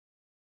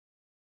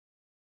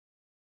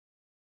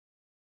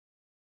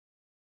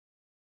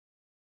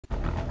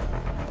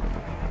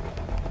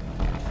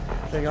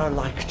They are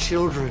like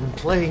children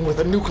playing with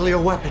a nuclear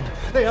weapon.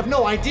 They have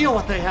no idea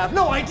what they have,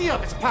 no idea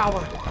of its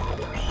power.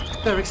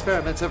 Their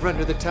experiments have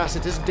rendered the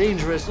Tacitus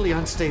dangerously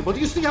unstable. Do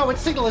you see how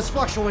its signal is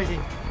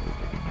fluctuating?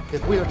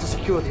 If we are to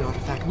secure the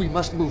artifact, we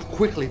must move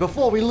quickly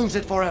before we lose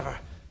it forever.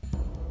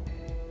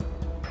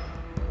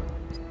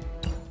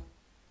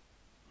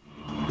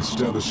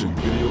 Establishing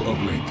video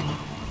uplink.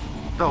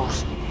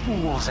 Those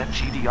fools at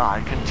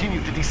GDI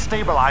continue to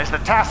destabilize the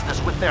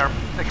Tacitus with their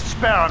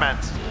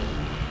experiments.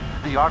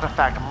 The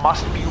artifact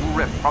must be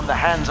ripped from the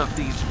hands of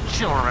these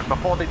children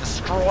before they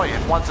destroy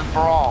it once and for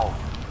all.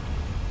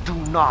 Do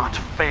not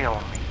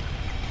fail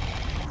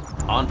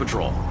me. On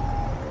patrol.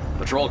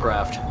 Patrol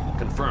craft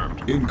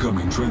confirmed.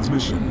 Incoming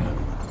transmission.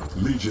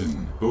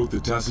 Legion, both the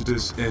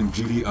Tacitus and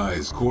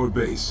GDI's core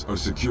base are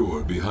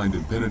secure behind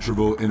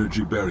impenetrable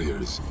energy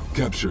barriers.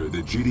 Capture the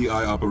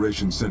GDI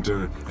Operations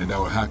Center and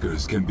our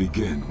hackers can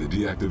begin the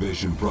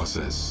deactivation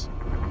process.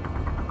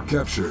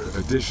 Capture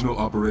additional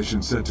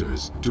operation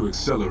centers to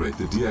accelerate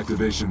the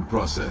deactivation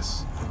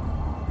process.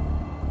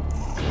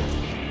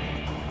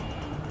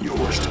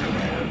 Yours to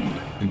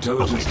command.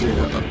 Intelligence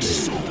data update.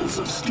 Souls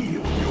of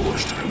steel,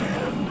 yours to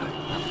command.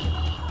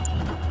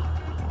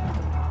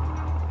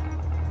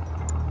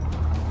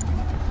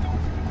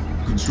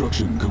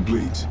 Construction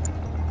complete.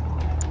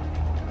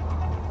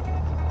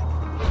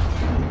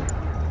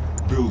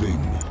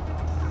 Building.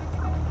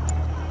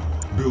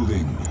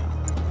 Building.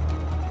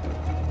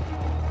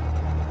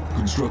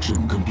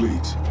 Construction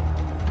complete.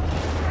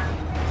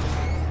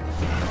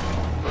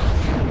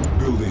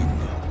 Building.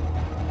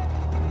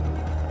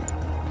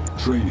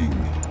 Training.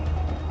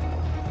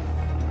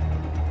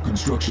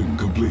 Construction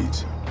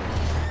complete.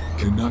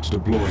 Cannot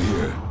deploy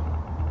here.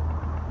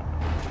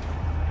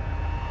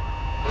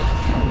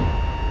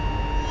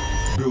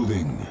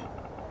 Building.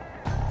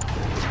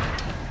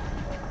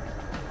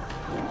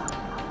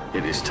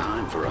 It is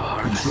time for a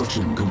harvest.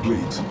 Construction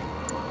complete.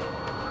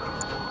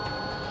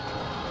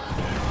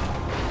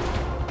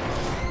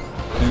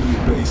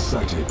 Enemy base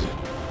sighted.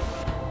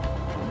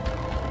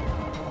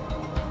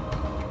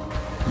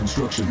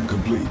 Construction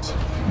complete.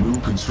 New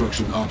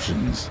construction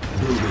options.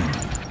 Building.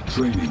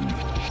 Training.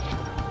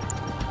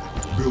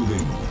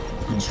 Building.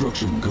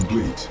 Construction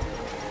complete.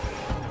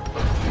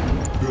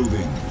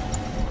 Building.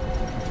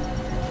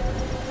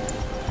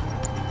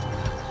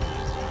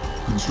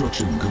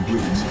 Construction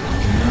complete.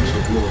 Cannot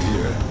deploy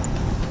here.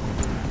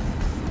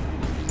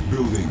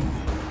 Building.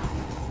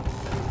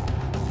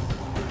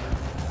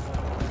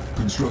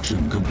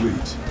 Construction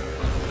complete.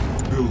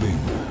 Building.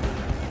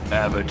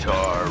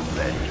 Avatar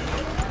ready.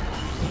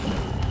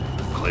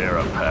 Clear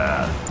a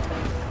path.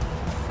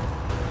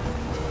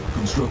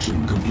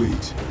 Construction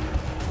complete.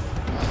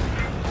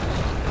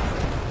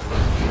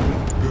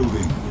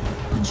 Building.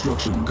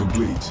 Construction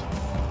complete.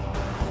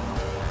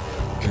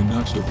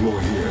 Cannot deploy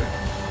here.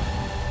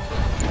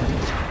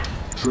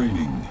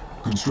 Training.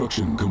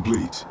 Construction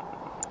complete.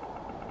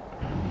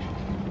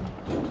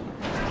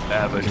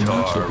 Avatar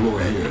Cannot deploy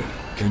ready. here.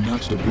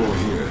 Cannot deploy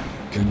here.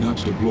 Cannot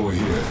deploy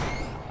here.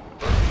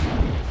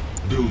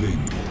 Building.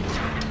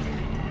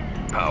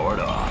 Powered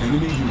on.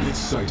 Enemy units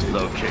sighted.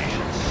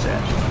 Location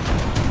set.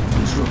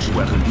 Construction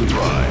Weapon complete.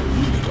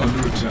 prime. Unit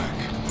under attack.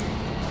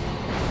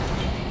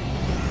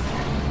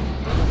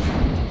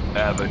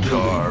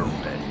 Avatar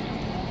Building.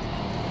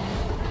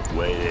 ready.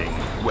 Waiting.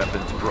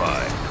 Weapons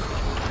prime.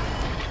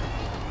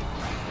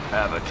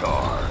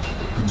 Avatar.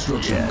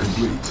 Construction Yes.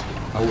 complete.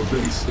 Our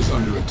base is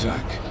under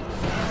attack.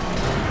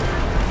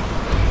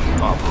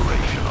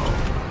 Operational.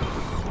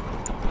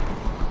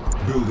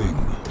 Building.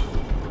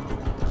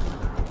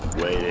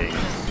 Waiting.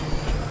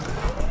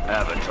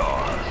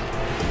 Avatar.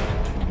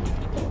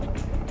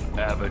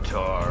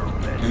 Avatar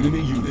ready.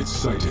 Enemy units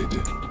sighted.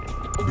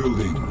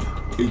 Building.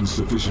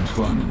 Insufficient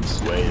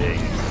funds.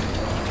 Waiting.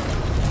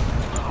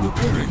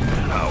 Repairing.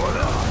 Powered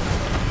on.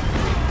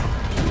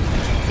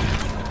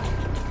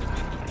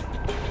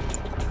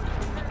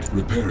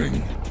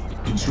 Repairing.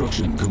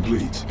 Construction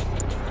complete.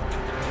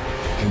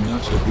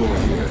 Cannot deploy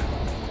here.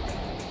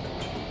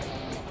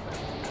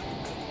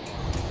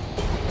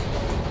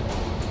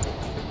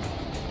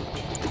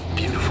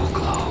 Beautiful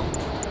glow.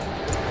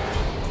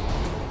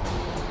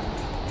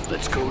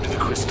 Let's go to the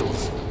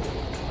crystals.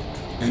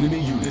 Enemy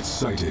units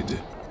sighted.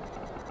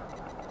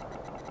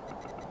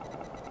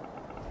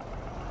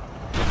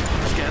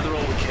 Let's gather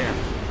all we can.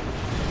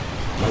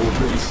 Our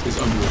base is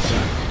under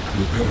attack.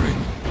 Repairing.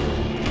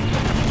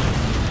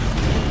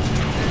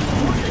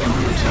 Unit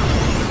under attack.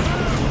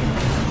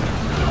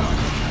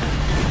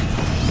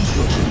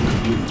 Construction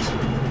complete.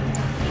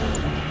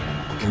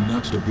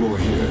 Cannot deploy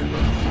here.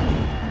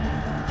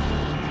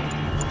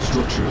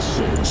 Structure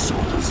sold.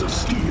 Souls of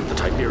steel. The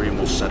Tiberium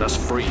will set us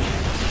free.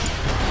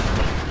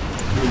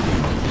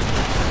 Building.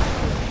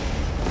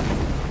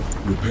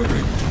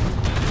 Repairing.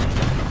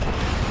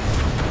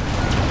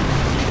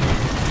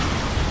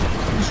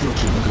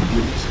 Construction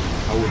complete.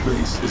 Our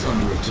base is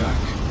under attack.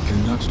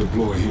 Cannot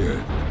deploy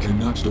here.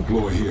 Cannot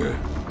deploy here.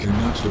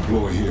 Cannot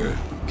deploy here.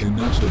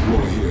 Cannot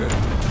deploy here.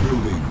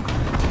 Building.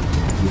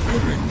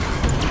 Repairing.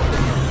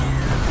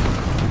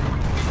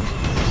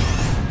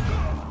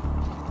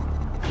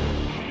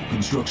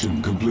 Construction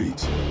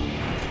complete.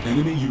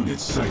 Enemy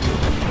units sighted.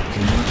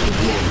 Cannot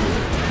deploy here.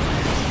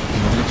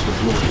 Cannot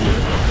deploy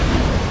here.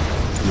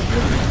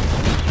 Repairing.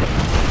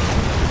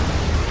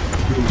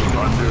 Building.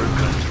 Under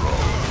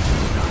control.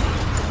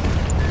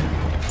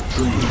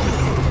 Training.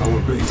 Our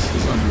base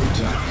is under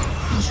attack.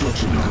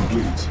 Construction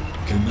complete.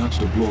 Cannot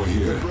deploy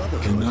here.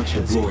 Cannot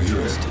deploy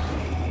here.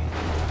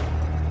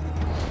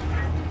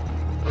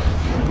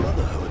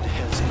 Brotherhood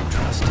has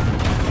entrusted me.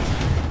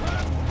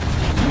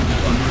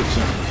 Unit under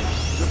attack.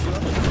 The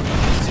Brotherhood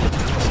has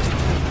entrusted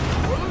me.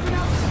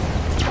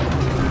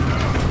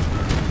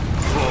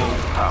 Full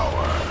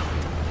power.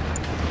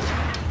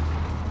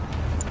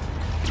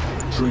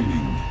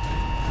 Training.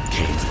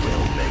 Kane's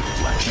will make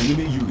flesh.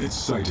 Enemy units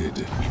sighted.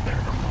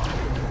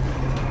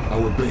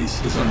 Our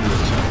base is under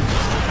attack.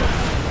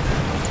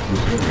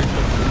 Repairing.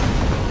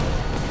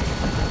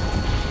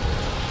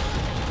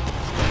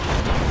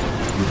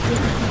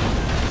 Repairing.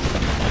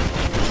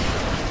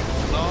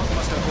 Lord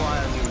must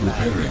acquire new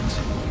Repairing.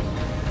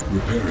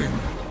 Repairing.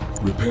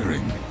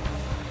 Repairing.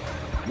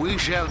 We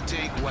shall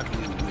take what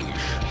we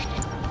wish.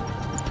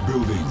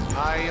 Building.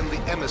 I am the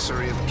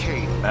emissary of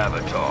Kane'a.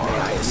 Avatar.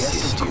 I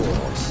assist you.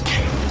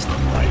 Kane is the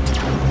light.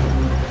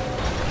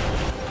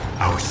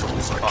 Our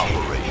souls are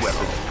Operation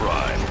Weapon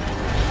Prime.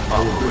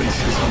 Our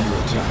base is under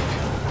attack.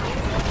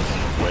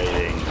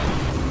 Waiting.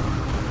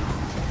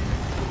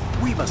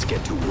 We must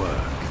get to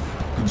work.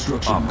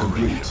 Construction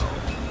complete.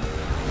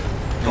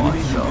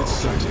 Enemy units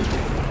sighted.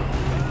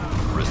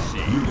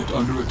 Receive. Unit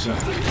under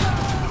attack.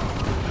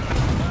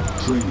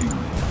 Training.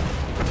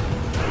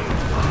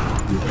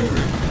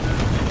 Repairing.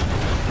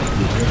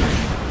 Repairing.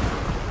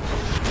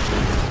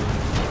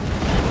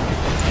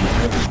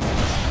 Repairing.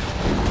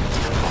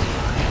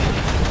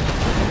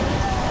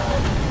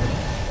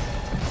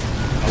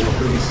 Our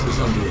base is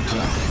under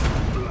attack.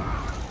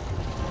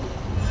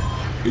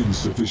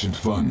 Insufficient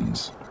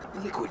funds.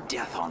 Liquid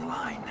death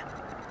online.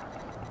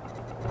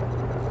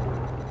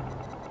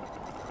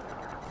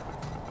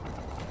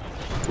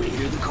 We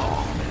hear the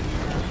call.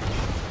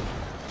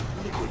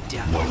 Liquid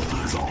death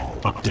online. All.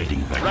 Updating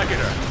vector.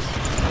 Reckoner.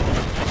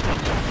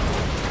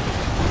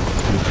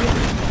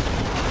 Repairing.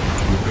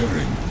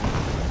 Repairing.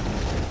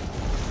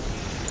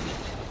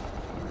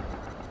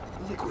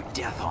 Liquid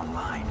death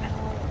online.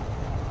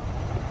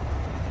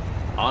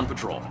 On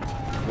patrol.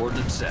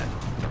 Coordinates set.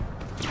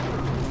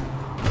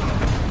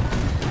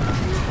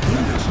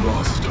 Units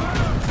lost.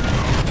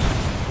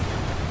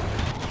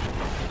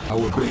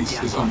 Our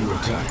base is under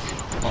attack.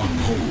 On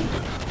hold.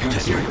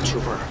 Cancel. Tiberium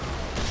trooper.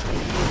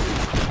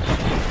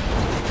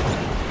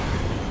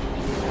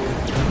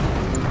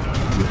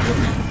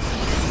 Repairing.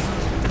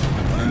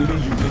 Enemy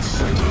units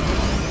sighted.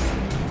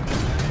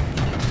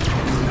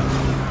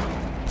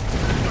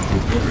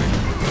 Repairing.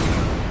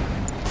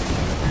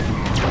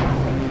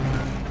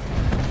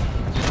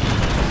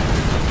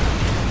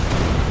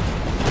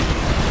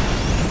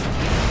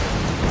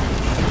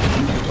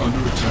 Unit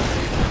under attack.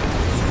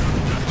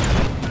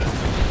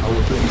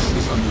 Our base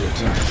is under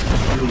attack.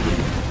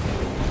 Building.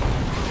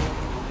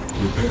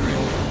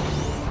 Repairing.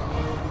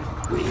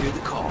 We hear the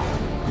call.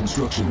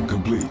 Construction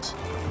complete.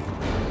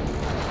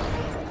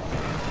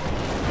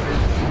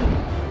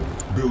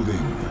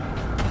 Building.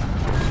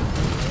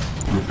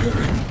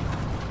 Repairing.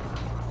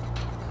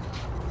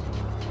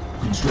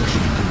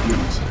 Construction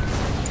complete.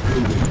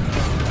 Building.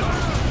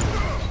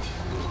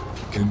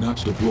 Cannot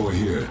deploy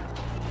here.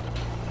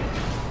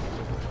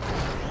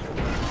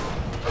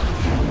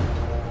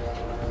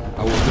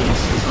 Our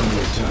base is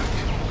under attack.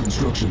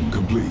 Construction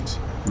complete.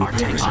 Our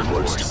tanks Repairing.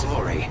 onwards to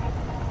glory.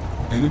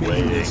 Enemy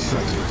units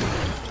sighted.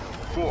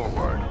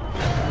 Forward.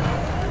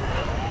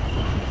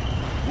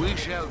 We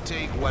shall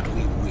take what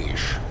we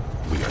wish.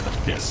 We are the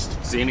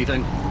fist. See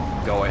anything?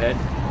 Go ahead.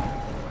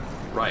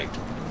 Right.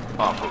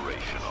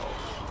 Operational.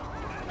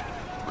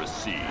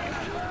 Received.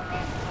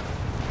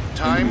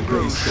 Time Enemy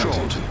grows base short.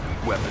 sighted.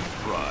 Weapon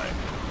Prime.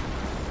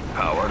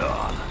 Powered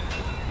on.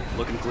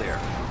 Looking clear.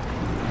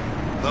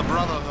 The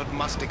Brotherhood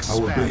must Our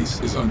expand. base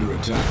is under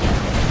attack.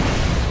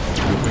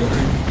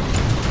 Repairing.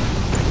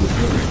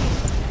 Repairing.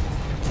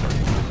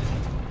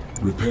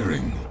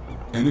 Repairing.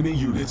 Enemy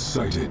units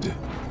sighted.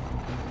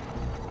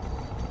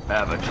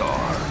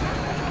 Avatar.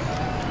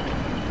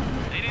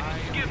 They didn't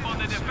skip on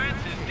the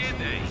defenses, did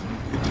they?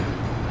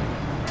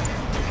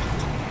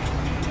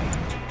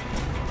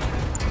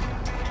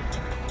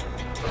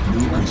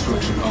 New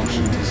construction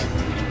options.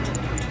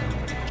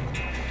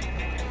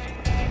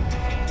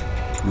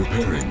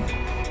 Repairing.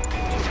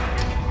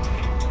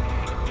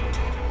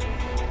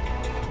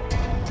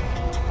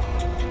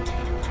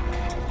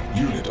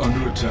 Unit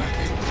under attack.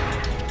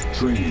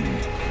 Training.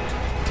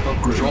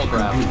 Upgrade Patrol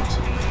craft.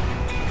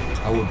 complete.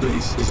 Our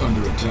base is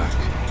under attack.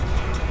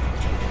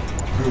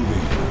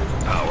 Building.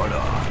 Powered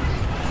on.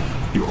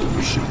 Your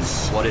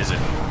wishes. What is it?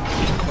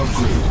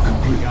 Upgrade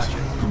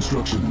complete.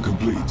 Construction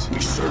complete. We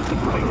serve the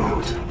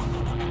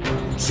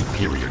Brotherhood.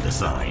 Superior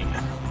design.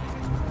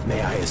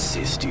 May I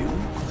assist you?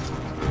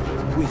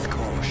 With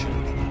caution.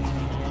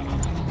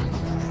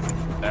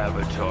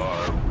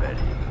 Avatar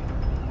ready.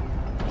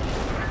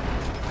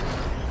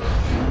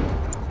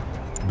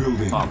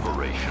 Building.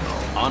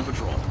 Operational. On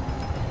patrol.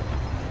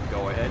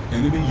 Go ahead.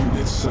 Enemy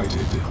units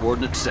sighted.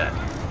 Coordinates set.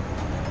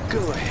 Go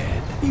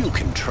ahead. You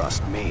can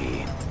trust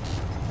me.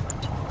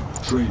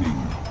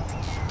 Training.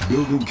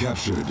 Building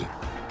captured.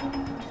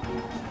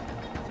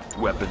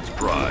 Weapons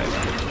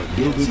primed.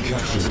 Building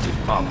captured.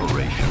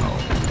 Operational.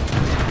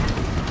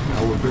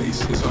 Our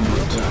base is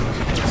under attack.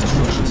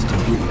 Construction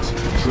complete.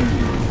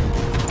 Training.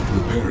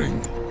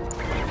 Repairing.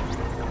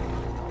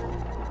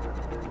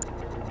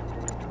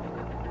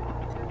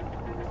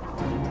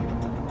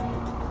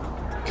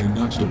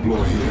 Cannot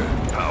deploy here.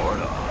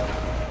 Powered on.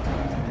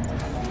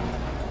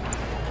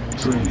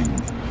 Training.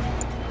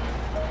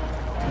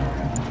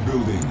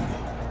 Building.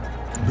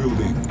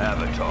 Building.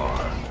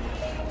 Avatar.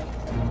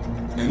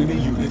 Enemy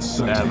units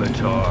sighted.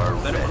 Avatar.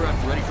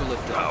 Venomcraft ready for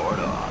liftoff. Powered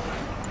on.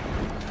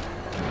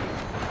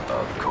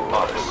 Of course.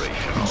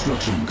 Operational.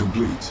 Construction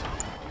complete.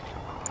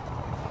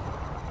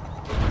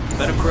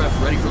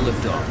 Venomcraft ready for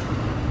liftoff.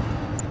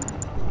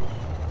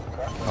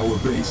 Our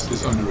base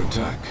is under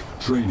attack.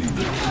 Training.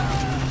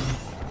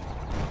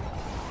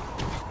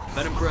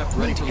 Venomcraft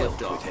ready to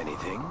lift With off.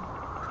 anything?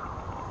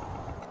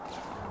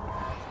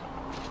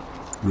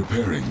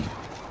 Repairing.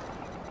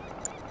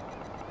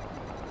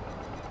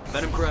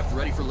 Venomcraft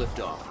ready for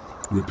liftoff.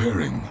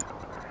 Repairing.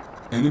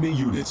 Enemy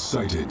units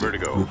sighted.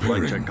 Vertigo.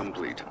 Flight check Repairing.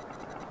 complete.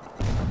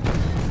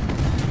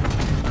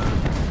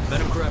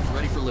 Venomcraft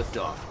ready for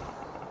liftoff.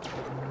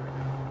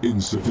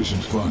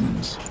 Insufficient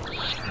funds.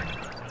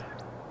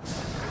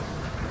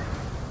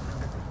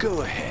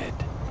 Go ahead.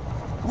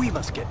 We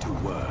must get to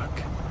work.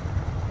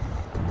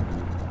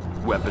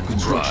 Weapons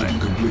Construction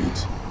primed.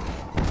 complete.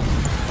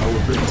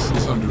 Our base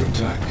is under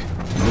attack.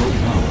 Low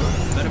power.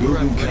 Venomcraft Building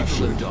ready to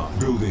captured. lift off.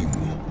 Building.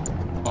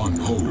 On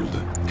hold.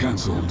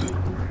 Cancelled.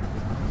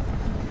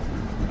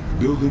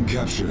 Building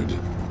captured.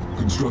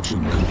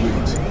 Construction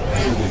complete.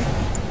 Building.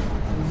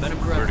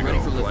 Venomcraft ready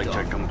for Vertigo. Flight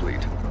check liftoff.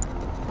 complete.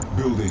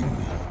 Building.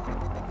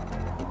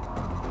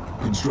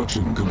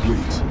 Construction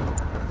complete.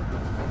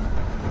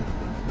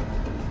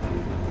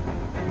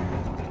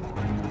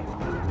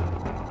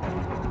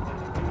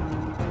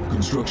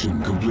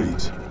 Construction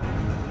complete.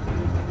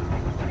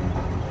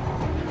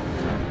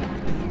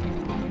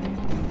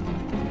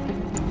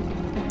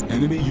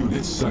 Enemy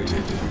units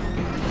sighted.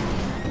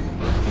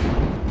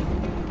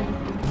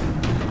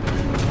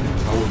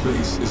 Our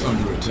base is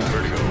under attack.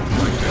 Vertigo.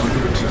 Right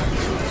under attack.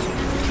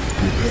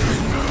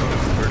 Repairing.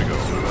 Vertigo.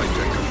 Flight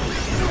check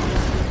complete.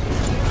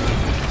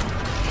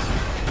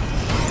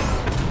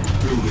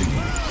 Building.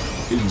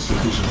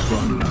 Insufficient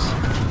funds.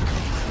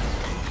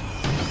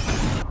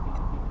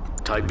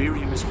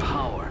 Tiberium is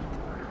powered.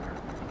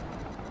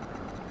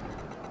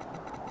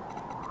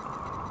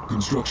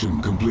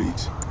 Construction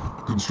complete.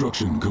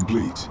 Construction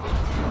complete.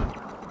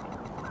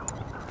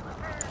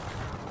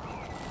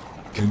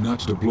 Cannot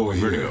deploy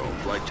here. Vertigo.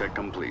 Flight check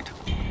complete.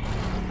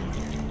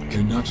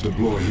 Cannot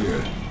deploy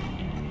here.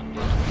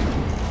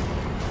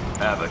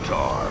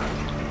 Avatar.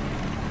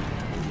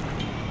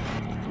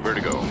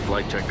 Vertigo.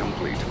 Flight check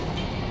complete.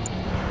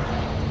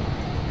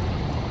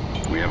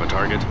 We have a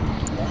target.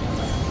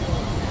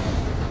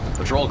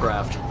 Patrol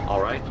craft.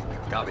 All right.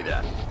 Copy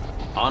that.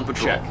 On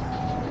patrol. Check.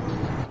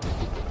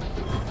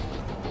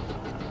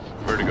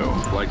 Vertigo.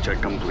 Flight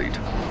check complete.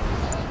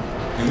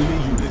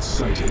 Enemy units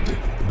sighted.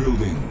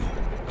 Building.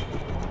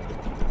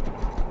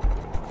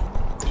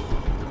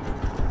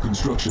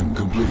 Construction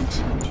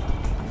complete.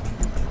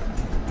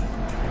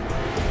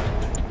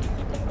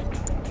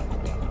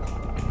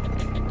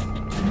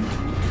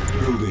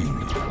 Building.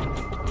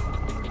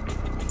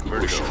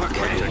 Vertigo. Flight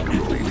check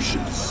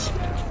complete.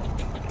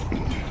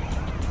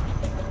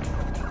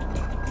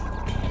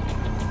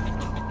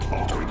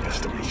 Altering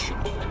destination.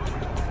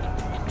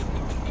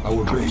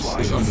 Our base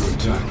is under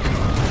attack.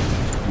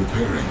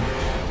 Repairing.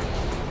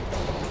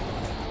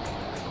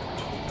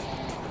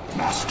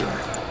 Master.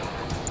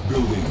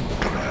 Building.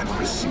 Command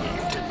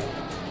received.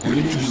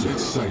 Enemy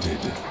units sighted.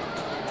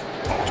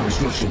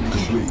 Construction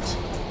complete.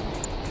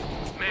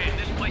 Man,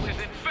 this place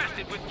is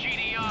infested with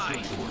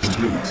GDI.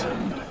 Complete.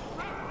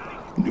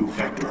 New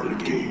vector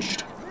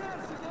engaged.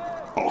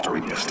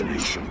 Altering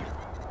destination.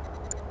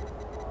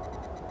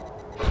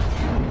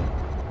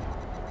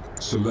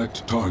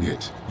 Select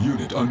target.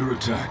 Unit under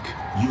attack.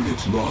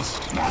 Unit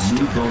lost.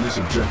 New bonus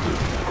objective.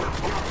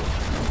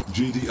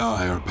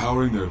 GDI are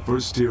powering their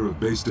first tier of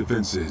base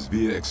defenses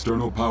via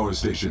external power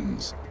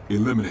stations.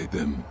 Eliminate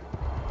them.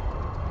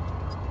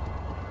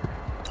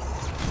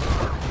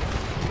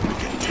 We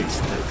can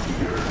taste their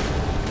fear.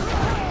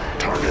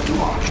 Target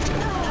locked.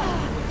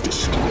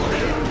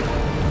 Destroyed.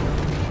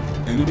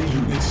 Enemy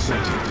units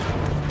sighted.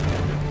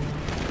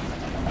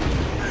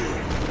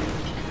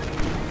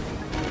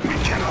 We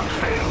cannot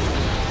fail.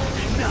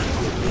 None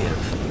will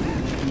live.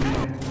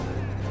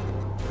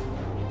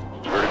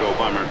 Vertigo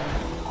bomber.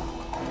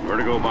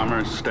 Vertigo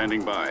bomber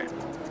standing by.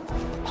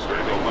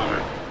 Vertigo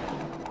bomber.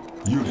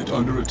 Unit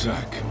under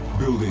attack.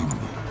 Building.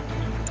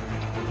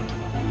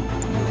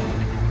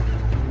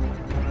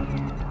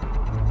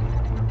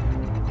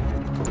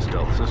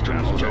 Stealth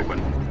systems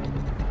open.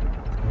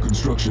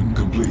 Construction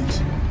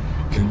complete.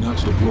 Cannot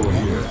deploy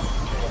here.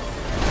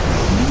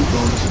 New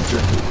bonus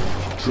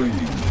objective.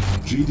 Training.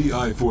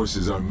 GDI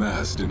forces are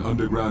massed in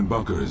underground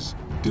bunkers.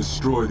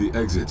 Destroy the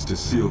exits to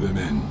seal them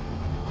in.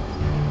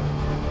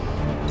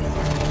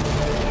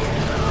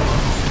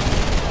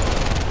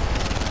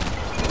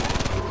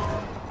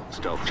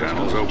 Stealth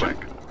channels open.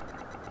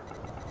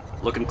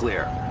 Looking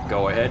clear.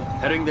 Go ahead.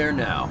 Heading there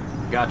now.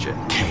 Gotcha.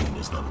 Kane'a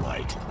is the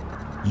light.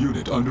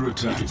 Unit under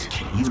attack.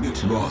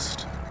 Unit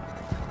lost.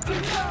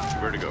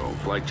 Vertigo.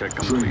 Flight check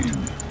complete.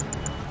 Training.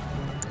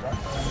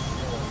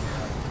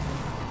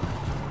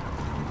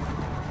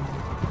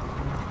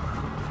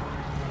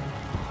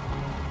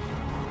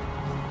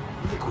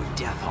 Liquid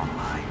death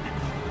online.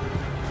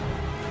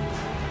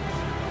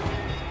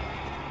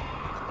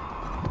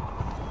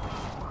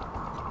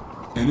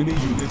 Enemy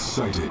units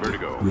sighted.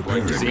 Vertigo.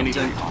 Repairing. See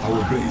anything?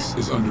 Our base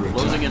is under attack.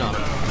 Closing in on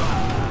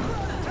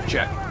him.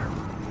 Check.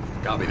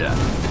 Copy that.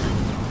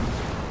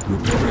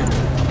 Repairing.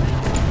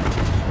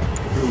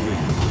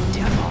 Building.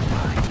 Death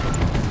online.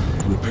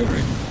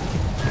 Repairing.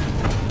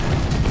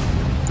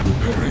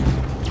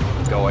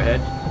 Repairing. Go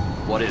ahead.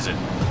 What is it?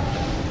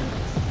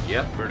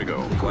 Yep.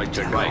 Vertigo. Flight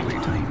check Right.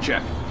 complete.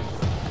 Check.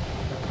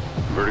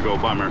 Vertigo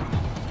bomber.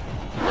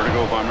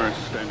 Vertigo bomber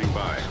standing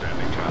by.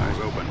 Standing channels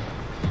open.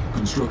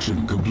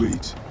 Construction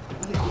complete.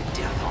 Liquid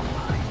death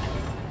online.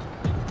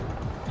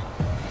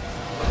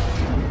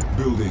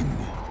 Building.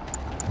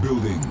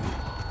 Building.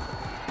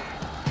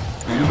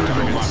 Enemy Vertigo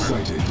units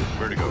bomber. sighted.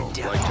 Vertigo.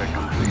 Flight check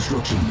complete.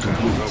 Construction Channels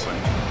complete.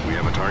 open. We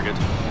have a target.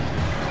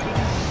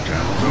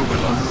 Channels Unit open.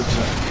 under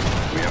attack.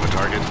 We have a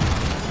target.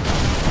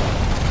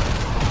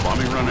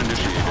 Bombing run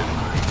initiated.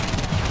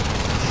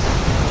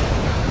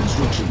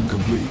 Construction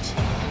complete.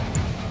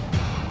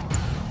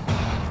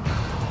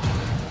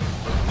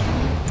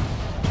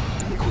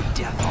 Liquid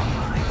death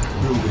online.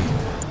 Building.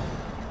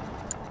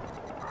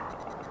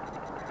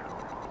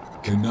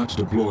 Cannot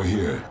deploy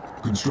here.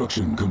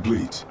 Construction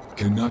complete.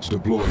 Cannot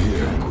deploy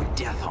here. Liquid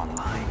death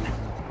online.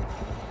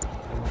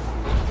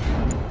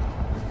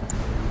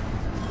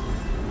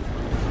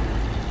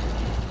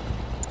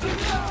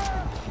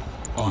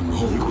 On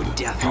hold. Liquid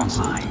death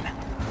Cancelled. online.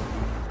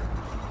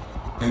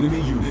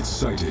 Enemy units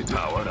sighted.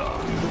 Powered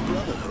on. The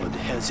Brotherhood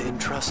has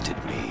entrusted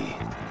me.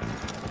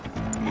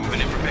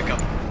 Moving in for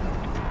pickup.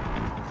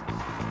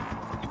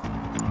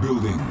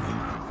 Building.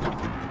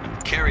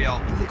 Carry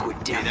all.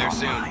 Liquid death there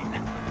soon.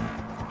 online.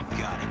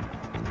 Got it.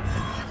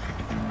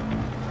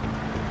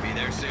 Be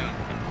there soon.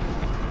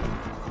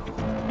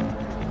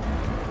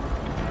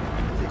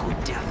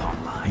 Liquid death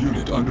online.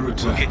 Unit under We'll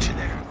attack. get you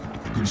there.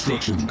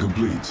 Construction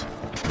complete.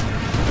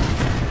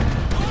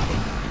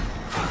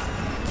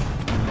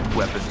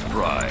 Weapons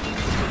prime.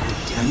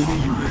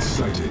 Enemy units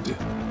sighted.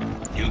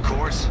 New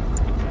course.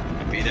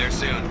 Be there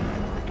soon.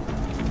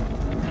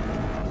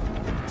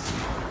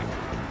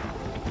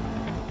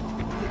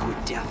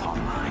 Liquid death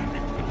online.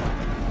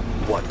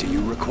 What do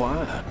you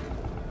require?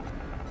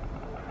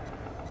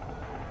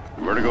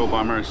 Vertigo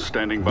bomber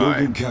standing by.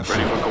 Building captured.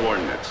 Ready for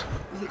coordinates.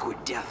 Liquid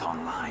death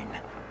online.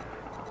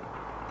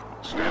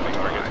 Standing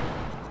target.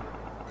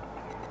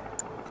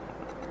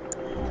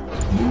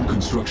 New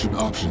construction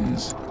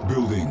options.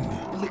 Building.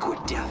 Liquid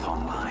death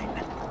online.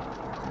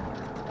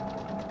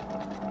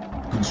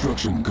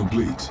 Construction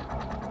complete.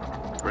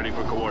 Ready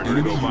for coordinates.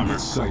 Enemy Vertigo bomber.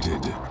 units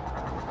sighted. Unit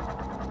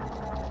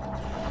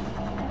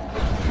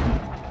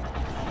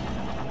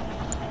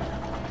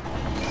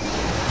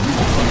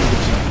under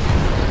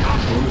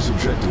attack. Bonus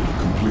objective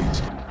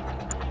complete.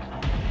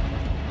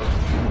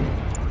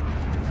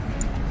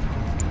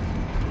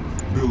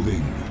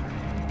 Building.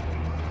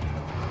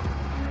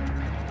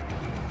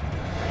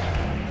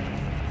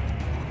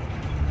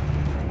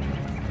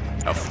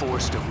 A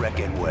force to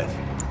reckon with.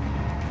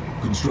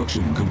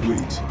 Construction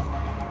complete.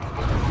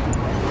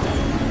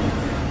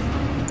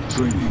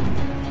 Training.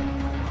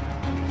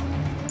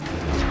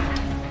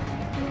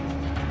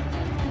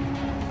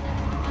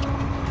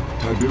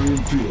 Tiberian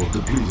field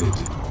depleted.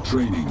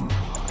 Training.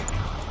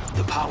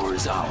 The power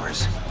is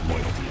ours.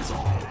 Loyalty is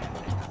all.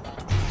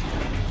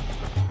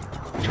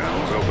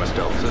 Channels open.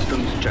 Stealth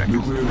systems check.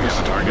 Nuclear We have a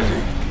missile target.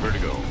 ready.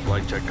 Vertigo.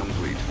 Flight check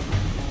complete.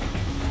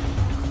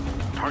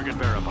 Target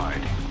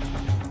verified.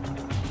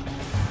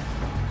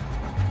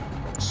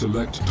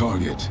 Select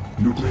target.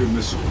 Nuclear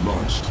missile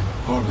launched.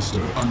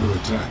 Harvester under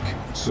attack.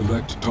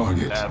 Select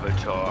target.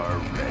 Avatar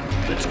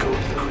ready. Let's go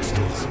with the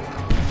crystals.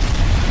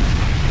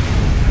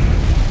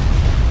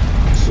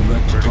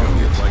 Select Vertigo.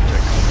 target. Flight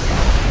check complete.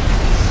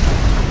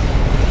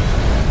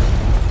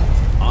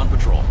 On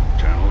patrol.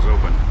 Channels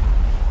open.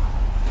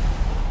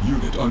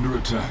 Unit under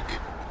attack.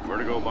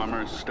 Vertigo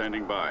bombers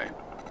standing by.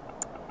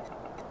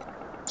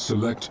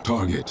 Select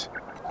target.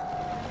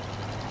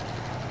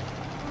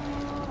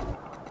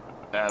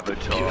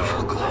 Avatar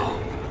Beautiful glow.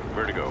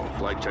 Vertigo.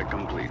 Flight check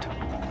complete.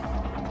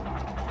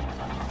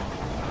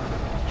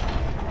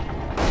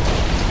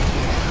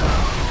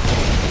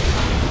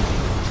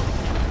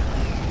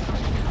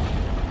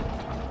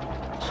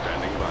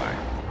 Standing by.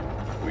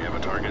 We have a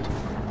target.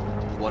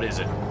 What is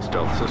it?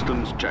 Stealth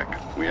systems check.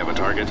 We have a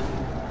target.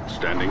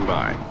 Standing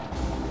by.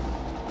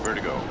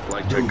 Vertigo,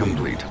 flight check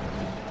complete.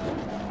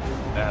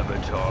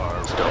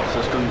 Avatar. Stealth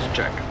systems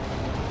check.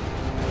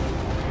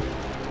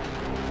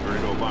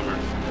 Vertigo bomber.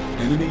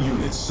 Enemy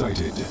units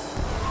sighted.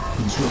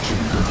 Construction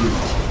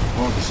complete.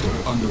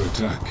 Harvester under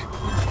attack.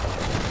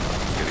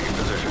 Getting in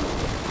position.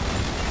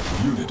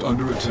 Unit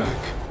under attack.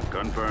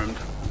 Confirmed.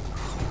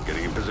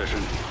 Getting in position.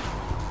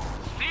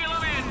 Seal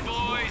them in,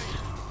 boys.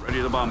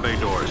 Ready the bomb bay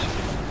doors.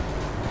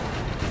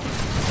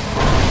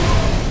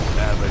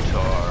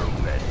 Avatar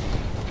ready.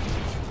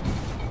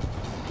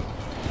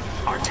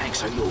 Our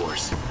tanks are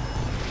yours.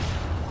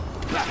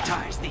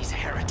 Baptize these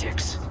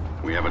heretics.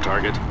 We have a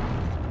target.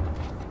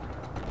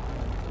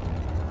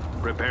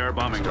 Repair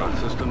bombing run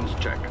systems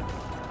check.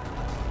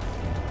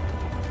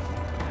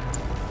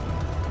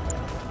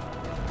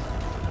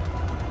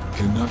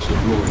 Cannot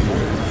deploy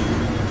here.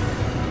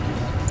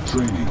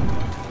 Training.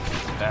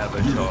 Unit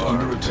Avatar.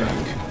 under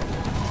attack.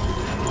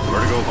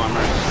 Vertigo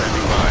bomber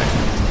standing by.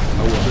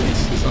 Our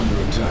base is under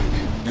attack.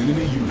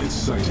 Enemy units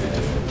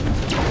sighted.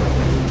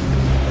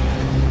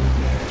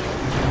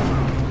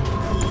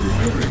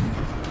 Repairing.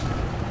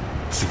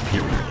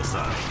 Superior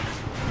Sun.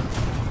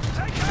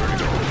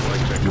 Vertigo,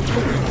 flight check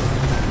Repairing.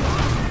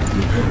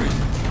 Repairing.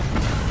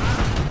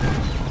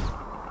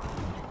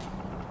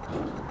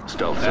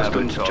 Stealth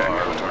systems Avatar. check.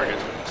 Have a target.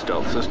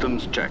 Stealth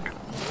systems check.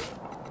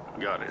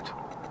 Got it.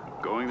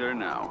 Going there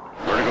now.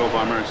 Vertigo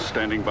bombers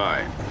standing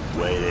by.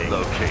 Waiting.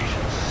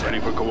 Location set. Ready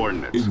for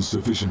coordinates.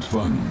 Insufficient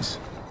funds.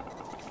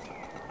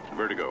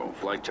 Vertigo,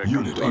 flight check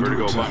Unit complete. under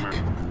Vertigo attack.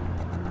 bomber.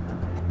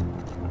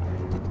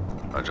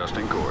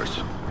 Adjusting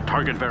course.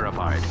 Target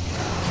verified.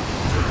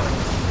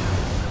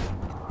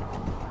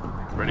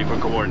 Ready for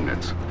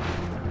coordinates.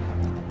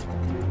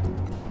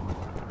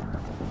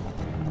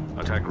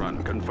 Attack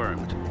run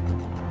confirmed.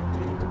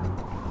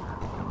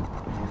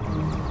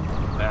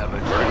 Avatar.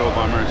 Vertigo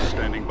bombers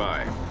standing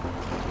by.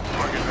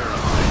 Target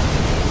verified.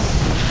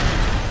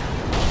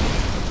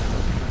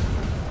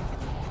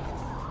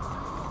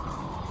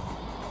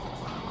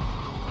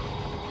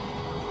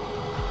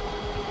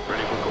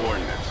 Ready for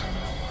coordinates.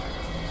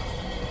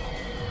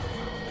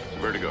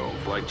 Vertigo,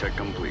 flight check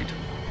complete.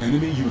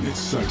 Enemy units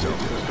sighted.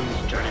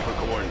 Systems ready for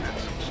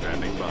coordinates.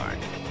 Standing by.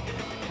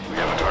 We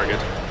have a target.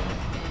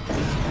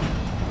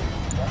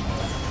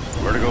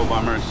 Vertigo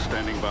bombers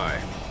standing by.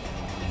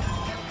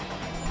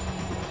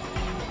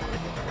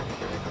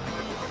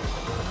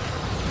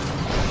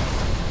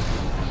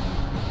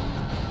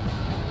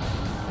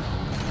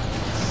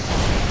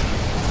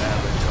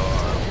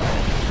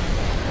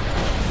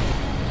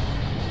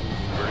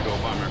 Vertigo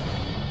bomber.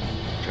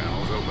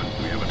 Channels open.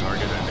 We have a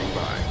target ending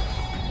by.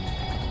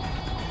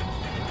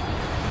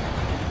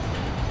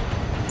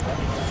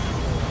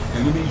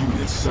 Enemy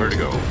units sighted.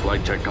 Vertigo,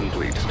 flight check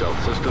complete.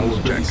 Stealth systems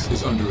Our check. base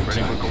is under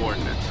Ready attack. for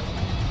coordinates.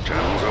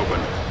 Channels open.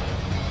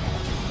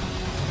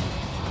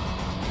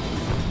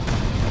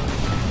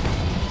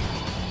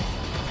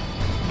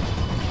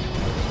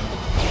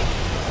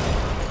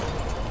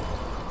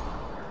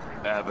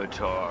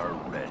 Avatar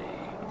ready.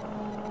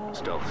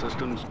 Stealth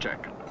systems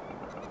check.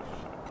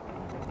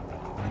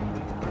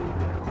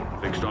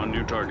 Fixed on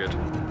new target.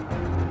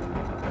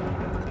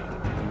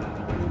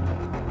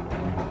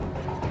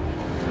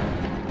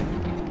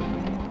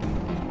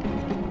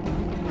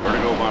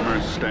 Vertigo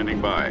bombers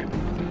standing by.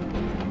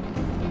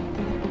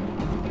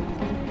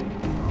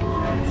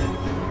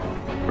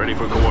 Ready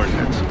for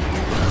coordinates.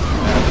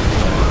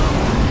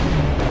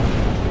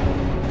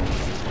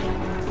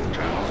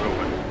 Channels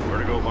open.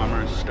 Vertigo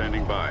bombers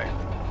standing by.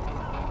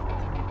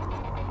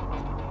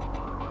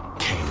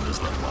 Cain is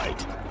the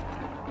light.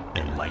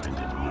 Enlightened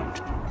in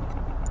root.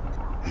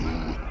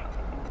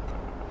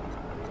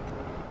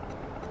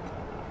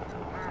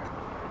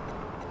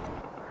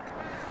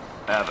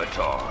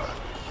 Avatar.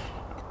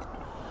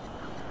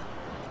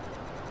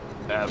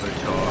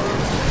 Avatar.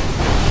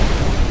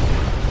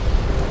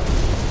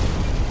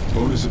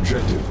 Bonus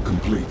objective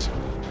complete.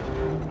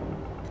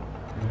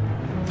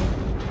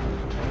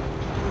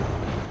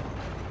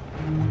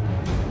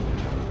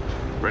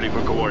 Ready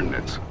for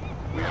coordinates.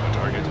 We have a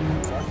target.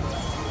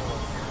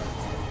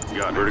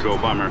 Got Vertigo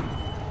bomber.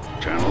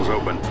 Channels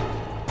open.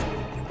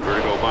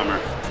 Vertigo bomber.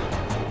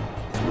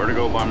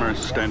 Vertigo bomber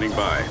standing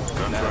by.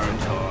 Confirmed.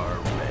 Avatar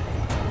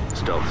ready.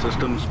 Stealth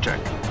systems check.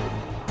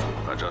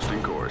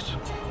 Adjusting course.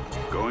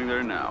 Going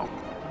there now.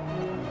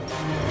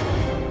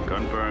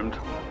 Confirmed.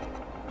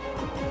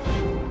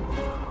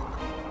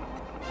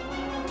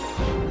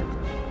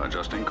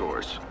 Adjusting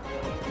course.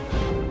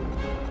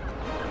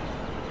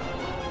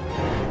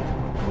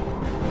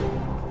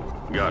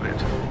 Got it.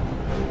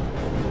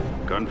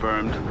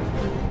 Confirmed.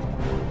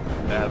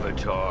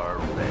 Avatar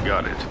ready.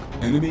 Got it.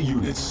 Enemy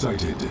units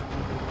sighted.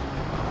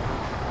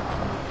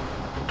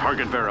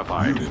 Target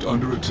verified. Unit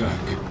under attack.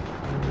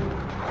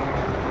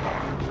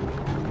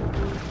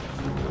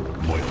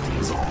 Loyalty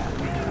is all.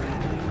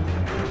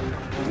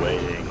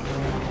 Waiting.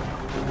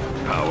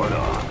 Powered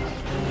on.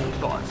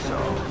 Thought so.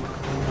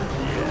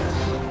 Yes.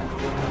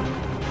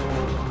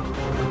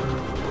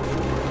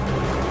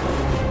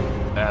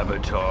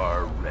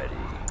 Avatar ready.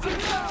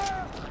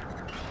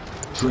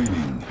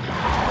 Training.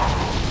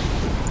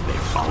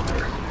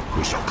 Alter,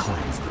 we shall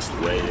cleanse this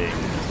land. Waiting.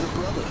 The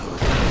Brotherhood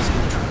has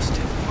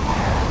entrusted me.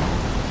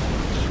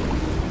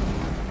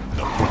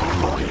 For the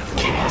glory of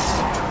chaos.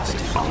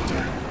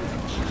 Alter.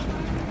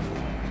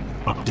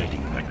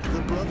 Updating vector.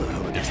 The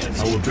Brotherhood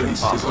has Our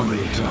base is under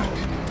attack.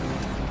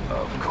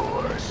 Of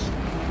course.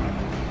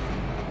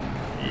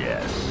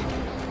 Yes.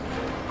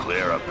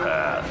 Clear a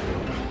path.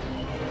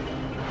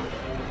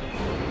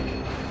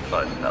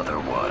 Another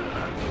one.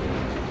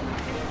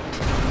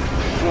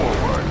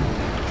 Forward.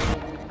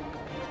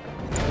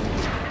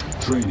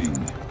 Training.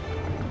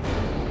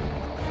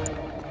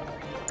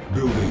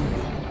 Building.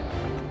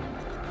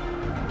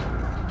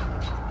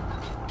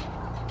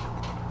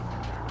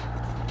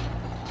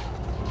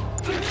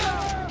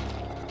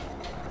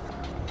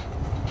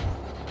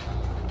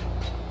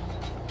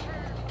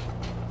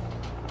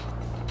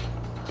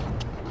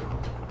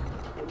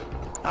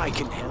 I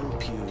can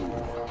help you.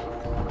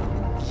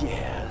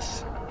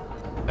 Yes.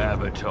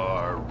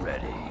 Avatar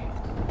ready.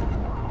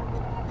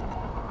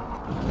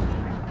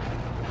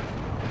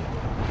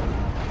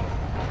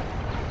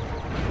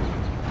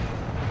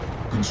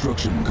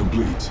 Construction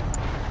complete.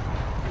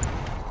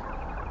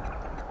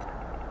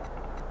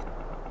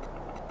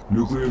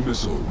 Nuclear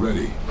missile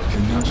ready.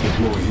 Cannot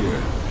deploy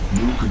here.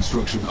 New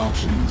construction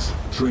options.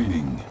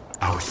 Training.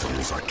 Our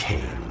souls are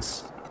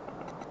Kane's.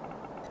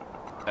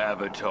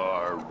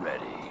 Avatar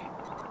ready.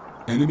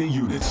 Enemy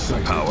units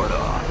sighted. Powered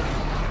on.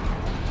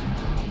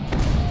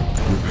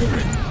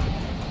 Repairing.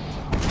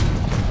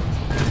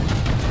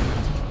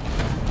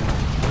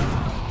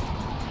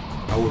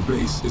 Our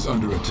base is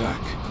under attack.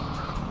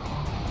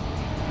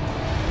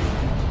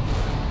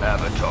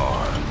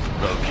 Avatar.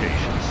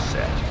 Location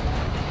set.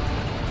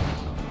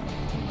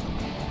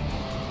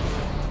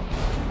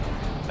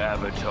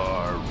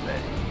 Avatar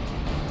ready.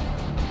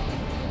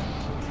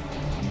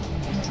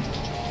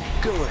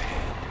 Go ahead.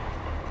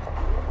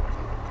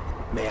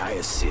 May I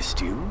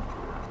assist you?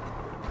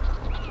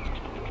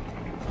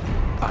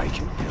 I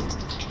can help.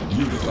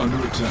 Unit under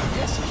attack.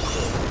 Yes, of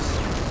course.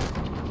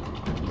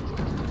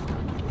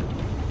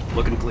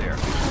 Looking clear.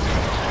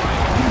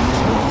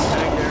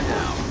 Heading there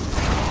now.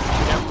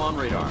 Have them on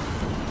radar.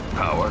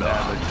 Powered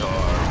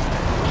Avatar.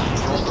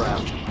 Control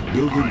craft.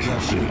 Building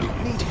captured.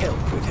 Need help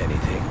with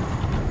anything?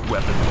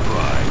 Weapons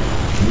prime.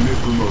 Unit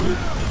promoted.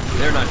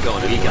 They're not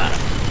going to. He got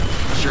him.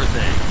 Sure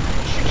thing.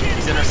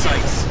 He's in our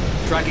sights.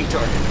 Tracking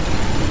target.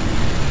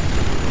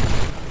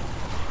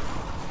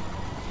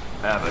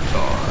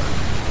 Avatar.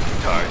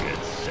 Target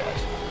set.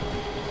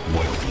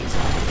 Loyalty is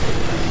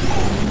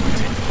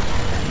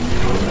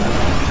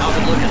How's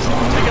it looking?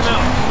 Take him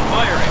out.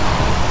 Firing.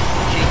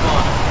 Keep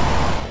on.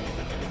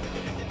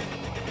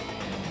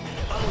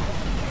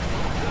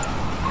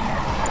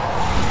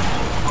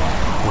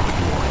 for the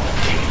glory of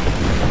Kane.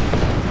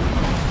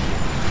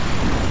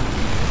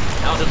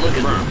 How's it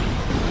looking?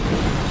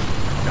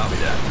 Copy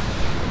that.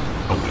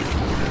 Awaiting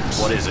orders.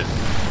 What is it?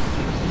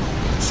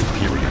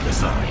 Superior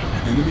design.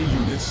 Enemy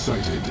units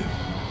sighted.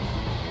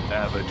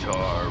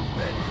 Avatar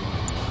ready.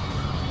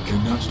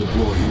 Cannot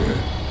deploy here.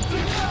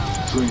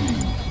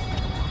 Training.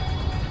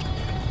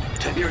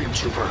 Tiberium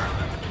trooper.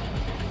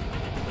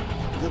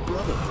 The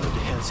Brotherhood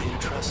has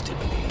entrusted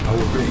me.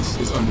 Our base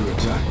is under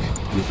attack.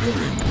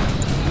 Repairing.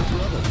 The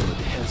Brotherhood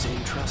has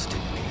entrusted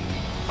me.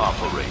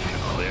 Operation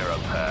clear a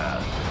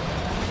path.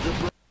 The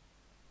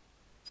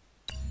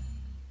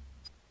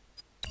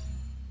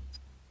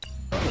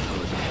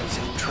Brotherhood has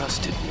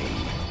entrusted me.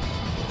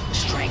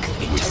 Strength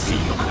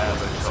integrity.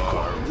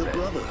 Avatar The ready.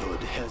 Brotherhood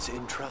has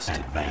entrusted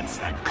me. Advance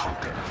and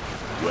conquer.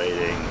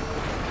 Waiting.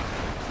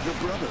 The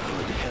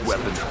Brotherhood has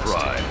Weapons entrusted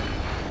prime. me.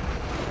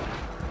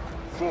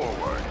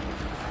 Forward.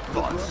 The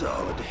Thought so.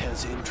 Brotherhood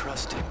has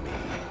entrusted me.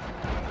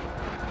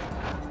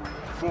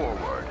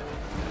 Forward.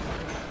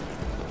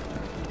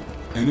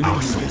 Enemy Our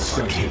units souls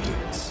are sighted.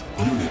 Kane's.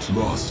 Unit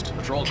lost.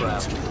 Patrol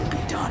craft. Will be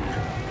done.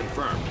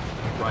 Confirmed.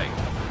 Right.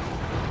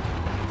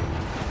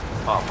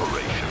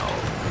 Operational.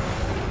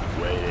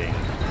 Waiting.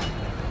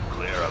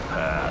 Clear a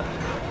path.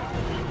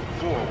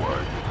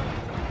 Forward.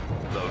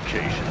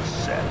 Location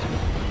set.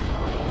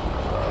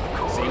 Of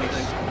course. See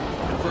anything?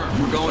 Confirmed.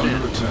 We're Unit going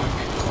under in. attack.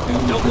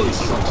 Enemy Don't base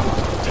lose them.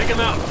 sighted. Take him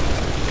out.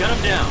 Gun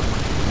him down.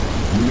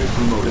 Unit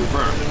promoted.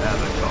 Confirmed.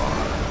 Avatar.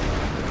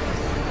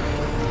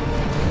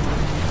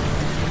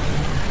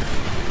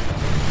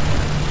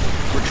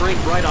 We're trained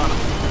right on him.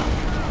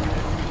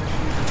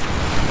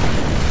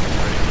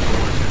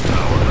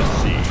 Tower to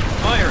sea.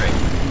 Firing.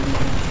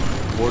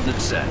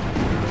 Coordinates set.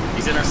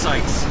 He's in our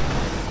sights.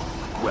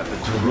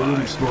 Weapons Tiberium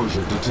prime.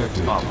 exposure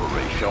detected.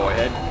 Operation. Go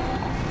ahead.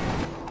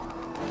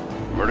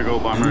 Vertigo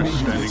bomber Enemy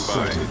standing units by.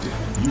 sighted.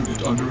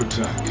 Unit under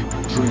attack.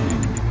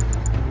 Training.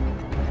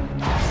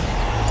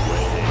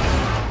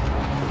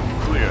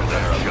 Clear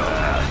their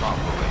path.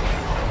 Operation.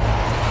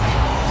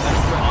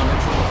 On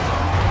control.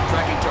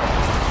 Tracking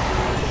target.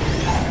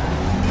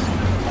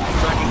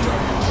 Tracking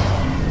target.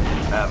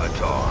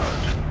 Avatar.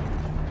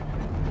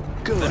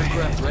 Go Better ahead.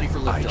 craft ready for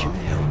I liftoff. can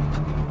help.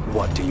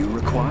 What do you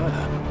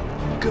require?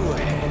 Go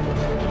ahead.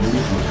 Unit May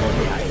I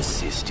recovered.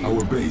 assist you?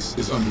 Our base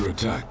is under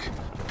attack.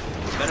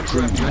 Venom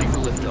craft ready for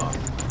liftoff.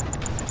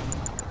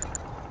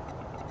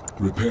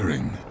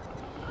 Repairing.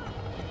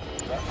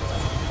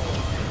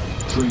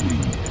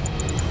 Training.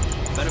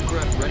 Venom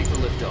craft ready for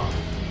liftoff.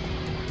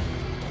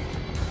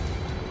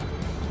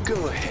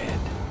 Go ahead.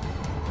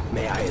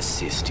 May I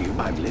assist you?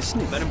 I'm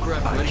listening. Venom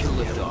craft ready for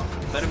liftoff.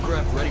 Venom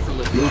craft ready for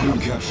liftoff. Building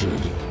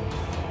captured.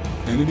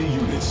 Enemy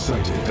units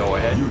sighted. Go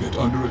ahead. Unit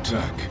under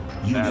attack.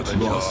 Unit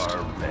lost.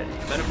 Ready.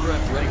 Venom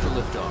craft ready for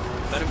liftoff.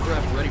 Venom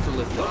craft ready for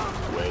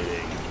liftoff.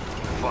 Waiting.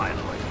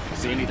 Finally.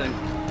 See anything?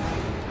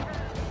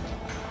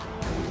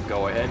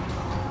 Go ahead.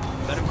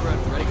 Venom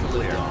craft ready for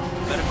liftoff.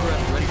 Venom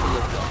craft ready for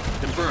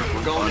liftoff. Confirmed.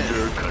 We're going in.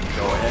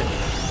 Go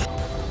ahead.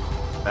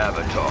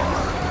 Avatar.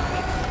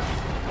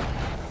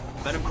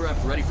 Venom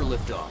craft ready for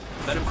liftoff.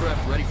 Venom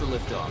craft ready for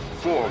liftoff.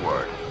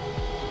 Forward.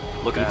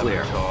 Looking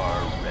clear.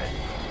 Avatar ready.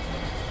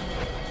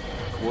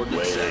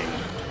 Coordinates set. Waiting.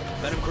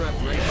 Venom craft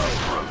ready for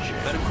liftoff. Approaching.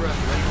 Venom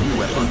craft ready for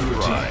Unit liftoff. under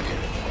attack.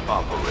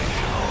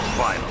 Operational.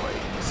 Finally.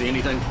 See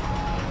anything?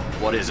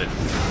 What is it?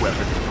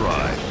 Weapons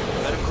prime.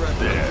 Venom craft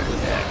ready There. for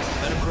liftoff. Next.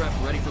 Venom craft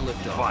ready for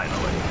liftoff.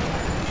 Finally.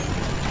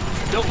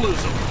 Don't lose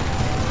them.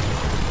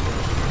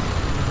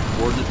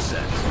 Coordinates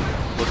set.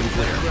 Looking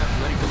clear. Venom craft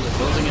ready for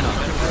liftoff. Closing in on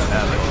Venom craft ready for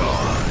Avatar.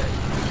 liftoff.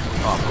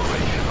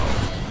 Operational.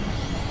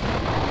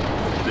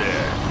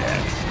 There.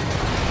 Next.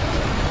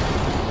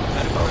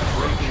 Venom craft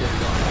ready for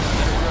liftoff.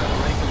 Venom craft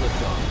ready for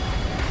liftoff.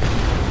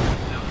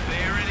 So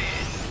there it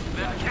is.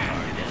 The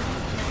Tacitus.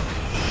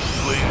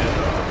 Clean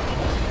it up.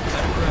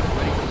 Venom craft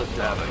ready for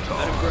liftoff. Avatar.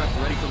 Venom craft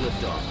ready for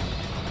liftoff.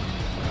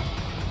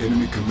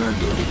 Enemy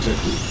commando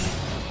detected.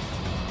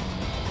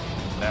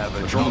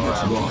 Patrol Units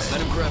craft. lost.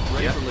 Venom craft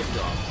ready for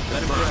liftoff.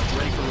 Venom craft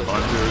ready for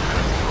liftoff. Under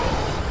control.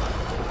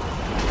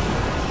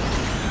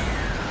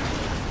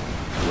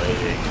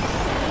 Waiting.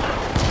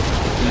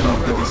 Venom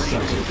Unit craft ready for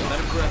sighted. liftoff.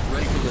 Venom craft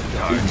ready for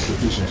liftoff.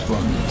 Insufficient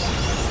funds.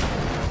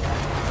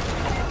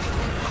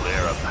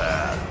 Clear a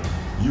path.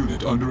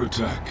 Unit under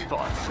attack.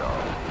 Thought so.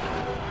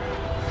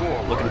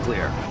 Forward. Looking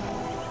clear.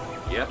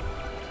 Yep.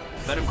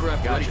 Venom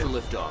craft ready for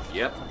liftoff.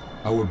 Yep.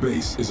 Our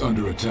base is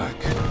under attack.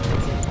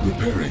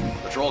 Repairing.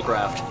 Patrol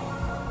craft.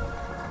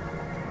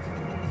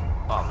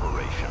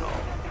 Operational.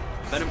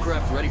 Venom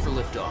craft ready for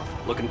liftoff.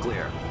 Looking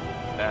clear.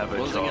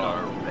 Closing in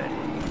Avatar on. ready.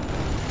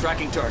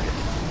 Tracking target.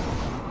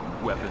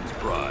 Weapons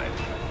prime.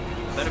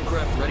 Venom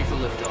craft ready for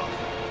liftoff.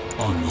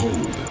 On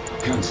hold.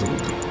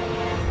 Cancelled.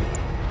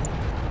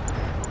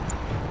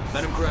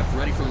 Venom craft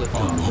ready for On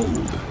liftoff.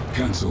 hold.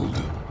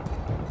 Cancelled.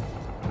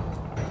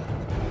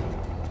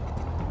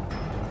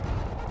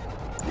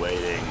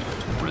 Waiting.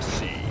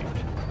 Received.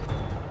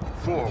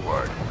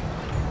 Forward.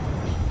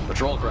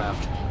 Patrol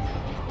craft.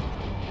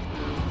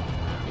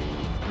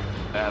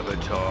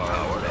 Avatar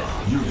powered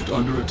up. Unit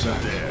under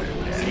attack.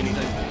 There. See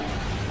anything?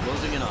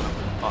 Closing in on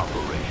him.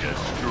 Operation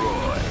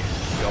destroy.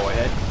 Go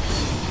ahead.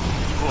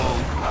 Full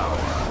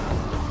power.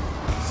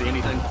 See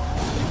anything?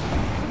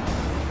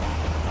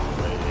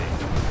 Waiting.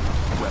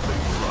 Weapon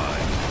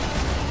prime.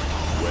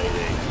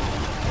 Waiting.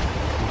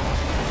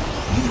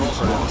 Units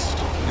lost.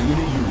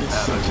 Enemy units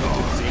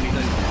sighted. See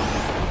anything?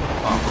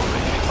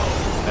 Operational.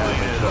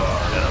 Avatar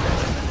element.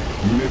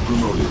 Unit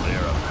promoted. Clear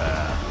a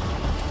path.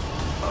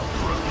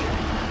 Approaching.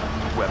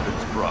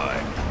 Weapons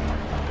prime.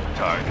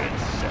 Target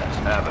set.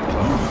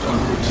 Avatar. Unit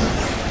under attack.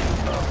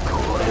 Of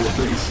course.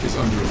 Our base is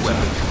under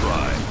Weapons attack.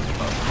 prime.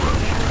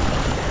 Approaching.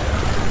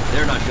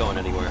 They're not going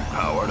anywhere.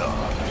 Powered up.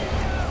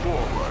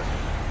 Forward.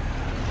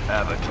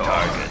 Avatar.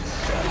 Target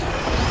set.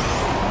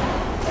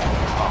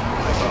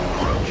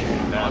 Approaching.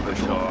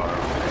 Avatar.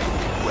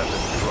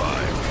 Weapons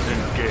prime.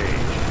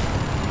 Engage.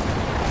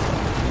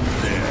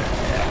 There.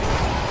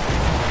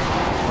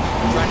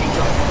 Tracking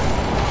target.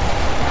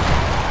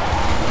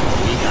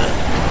 We got it.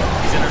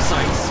 He's in our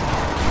sights.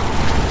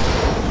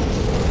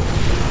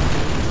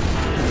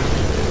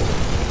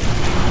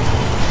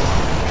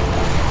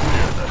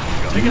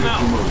 Take him Unit out.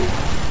 promoted.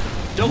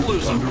 Don't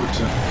lose him. Under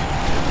attack.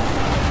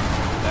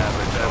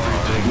 Everything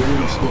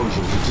Tiberium goes.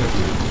 exposure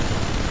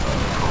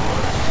detected.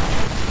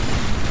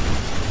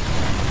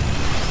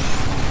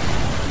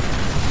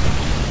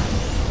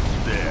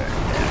 There.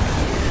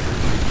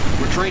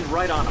 We're trained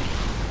right on him.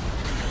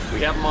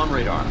 We have him on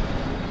radar.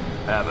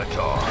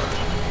 Avatar.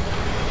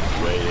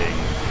 Waiting.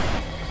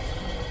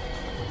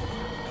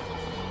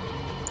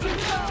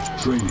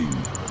 Training.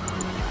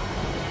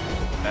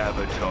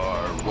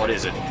 Avatar. What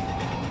is it?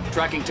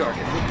 Tracking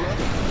target.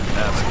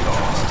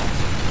 Avatar.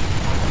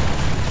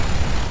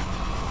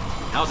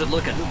 How's it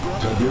looking?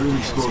 Tiberium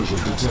exposure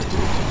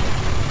detected.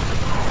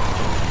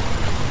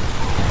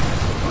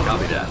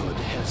 Copy that.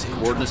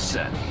 Coordinates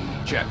set.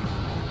 Check.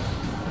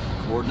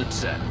 Coordinates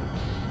set.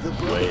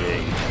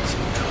 Waiting.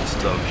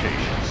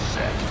 Location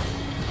set.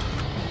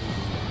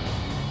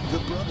 The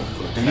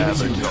Brotherhood.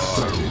 Enemy units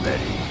Avatar sighted.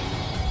 ready.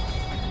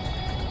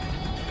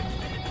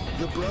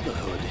 The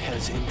Brotherhood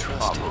has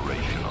entrusted.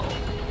 Operational.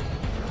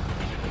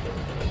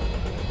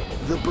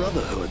 The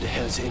Brotherhood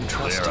has Clear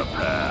entrusted. a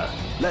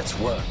path. Let's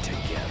work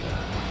together.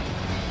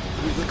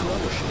 The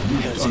Brotherhood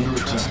Unit has under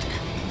entrusted.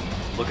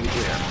 attack. Looking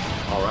clear.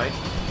 All right.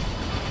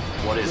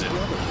 What is it?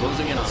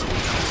 Closing in on them.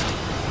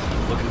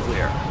 Looking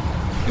clear.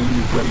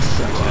 Enemy base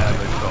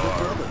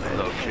sighted.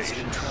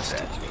 Location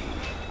set.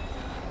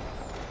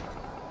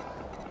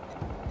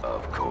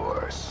 Of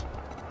course.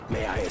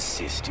 May I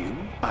assist you?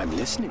 I'm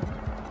listening.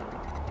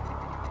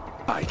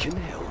 I can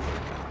help.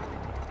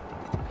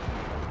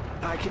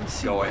 I can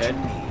see Go what ahead.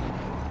 you mean.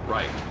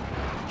 Right.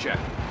 Check.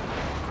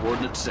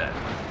 Coordinates set.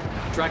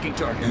 Tracking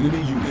target.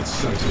 Enemy units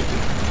sighted.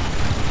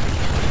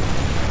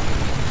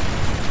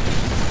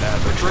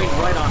 We're trained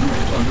right on it.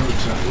 Under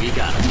attack. We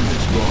got it.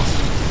 Units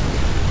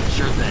lost.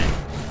 Sure thing.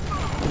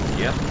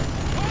 Yep.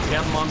 We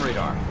have them on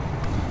radar.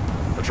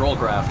 Patrol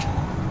craft.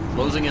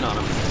 Closing in on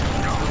them.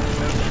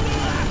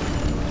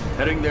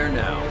 Heading there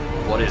now.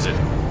 What is it?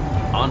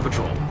 On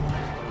patrol.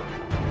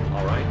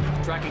 All right.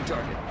 Tracking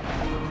target.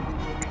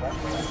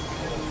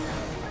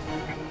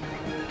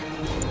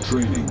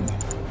 Training.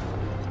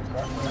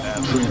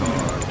 Training.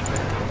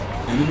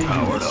 Enemy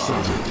units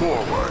sighted.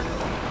 Forward.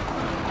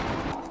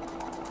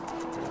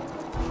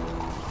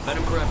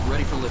 Venom craft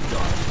ready for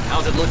liftoff.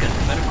 How's it looking?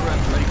 Venom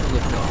craft ready for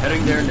liftoff.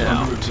 Heading there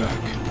now. Under attack.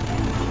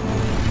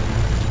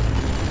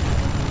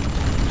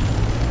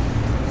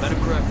 Venom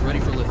craft ready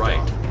for liftoff.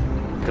 Right.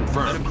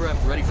 Confirmed. Venom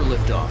craft ready for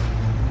liftoff.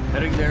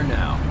 Heading there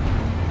now.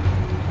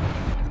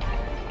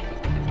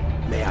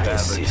 May I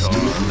assist you?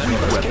 Venom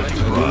craft ready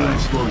for Tiberium liftoff.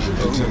 exposure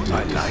detected.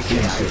 I like it.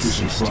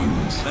 Insufficient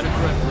funds. Venom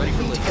craft ready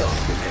for Need liftoff.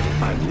 help with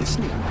anything? I'm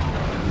listening.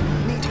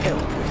 Need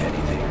help with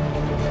anything?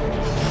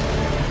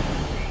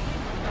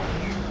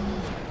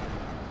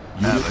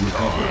 Unit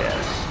recovered.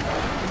 Yes.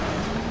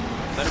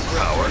 Venom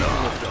craft ready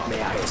for liftoff.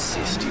 May I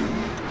assist you?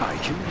 I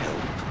can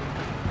help.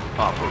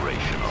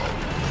 Operational.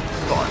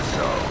 Thought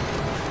so.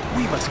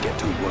 We must get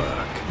to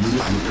work.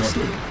 Unit I'm recovered.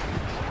 listening.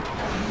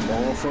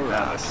 More for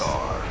us.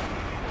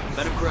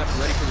 Venom craft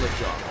ready for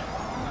liftoff.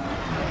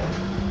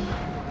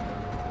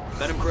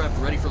 Venom craft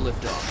ready for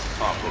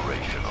liftoff.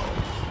 Operational.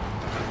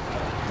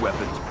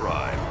 Weapons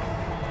prime.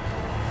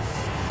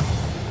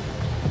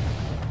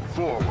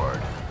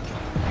 Forward.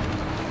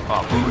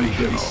 Enemy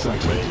base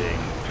sighted.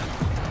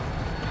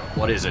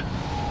 What is it?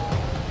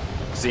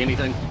 See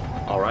anything?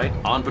 All right,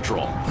 on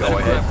patrol. Go Venom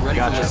ahead. craft ready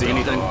Gotcha. for liftoff. See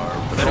anything?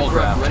 Patrol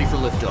craft ready for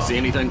liftoff. See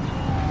anything?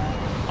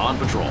 On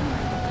patrol.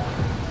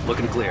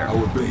 Looking clear.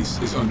 Our base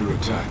is under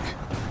attack.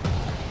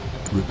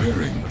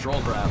 Repairing.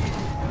 Patrol craft.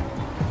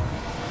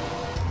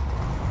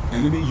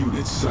 Enemy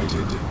units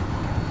sighted.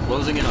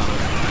 Closing in on them.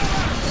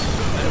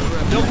 Venom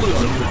craft, don't lose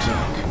Under them.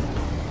 attack.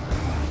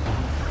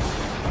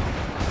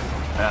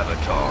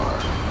 Avatar.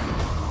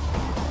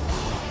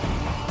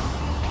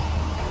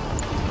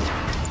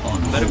 On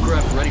Venom hold.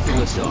 craft ready for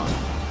Cancelled. liftoff.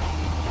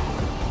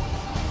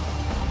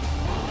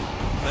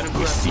 Venom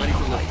craft ready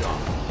for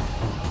liftoff.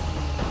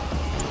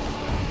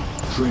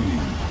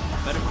 Training.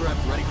 Venom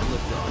craft ready for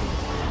liftoff.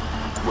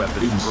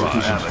 Weapons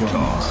Insufficient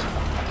funds.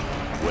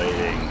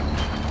 Waiting.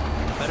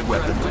 Venom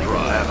Weapons craft ready for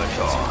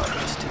liftoff.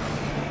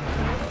 Avatar.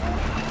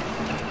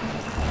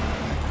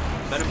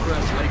 Venom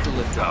craft ready for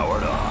liftoff.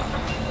 Powered on.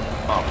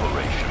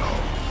 Operational.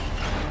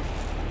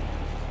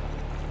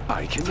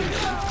 I can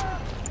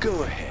help.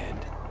 Go ahead.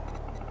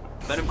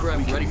 Venom We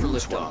craft can ready for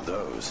use one of liftoff.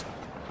 those.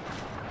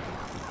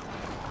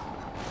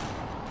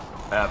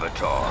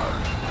 Avatar.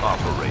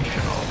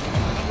 Operational.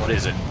 What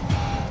is it?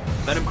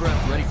 Venom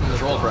craft ready for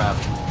patrol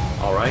craft.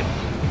 All right.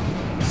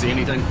 See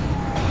anything?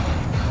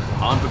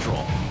 On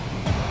patrol.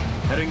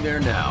 Heading there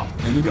now.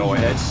 Enemy Go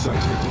ahead. units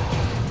sighted.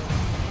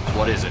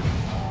 What is it?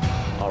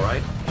 All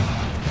right.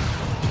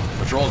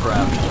 Patrol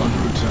craft.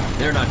 Under attack.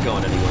 They're not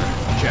going anywhere.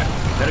 Check.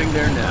 Heading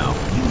there now.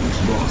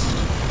 Units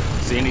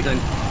lost. See anything?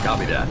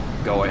 Copy that.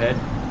 Go ahead.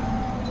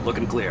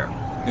 Looking clear.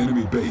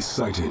 Enemy base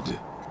sighted.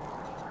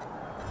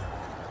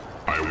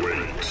 I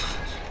wait.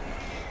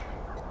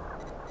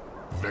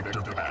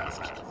 Vector path.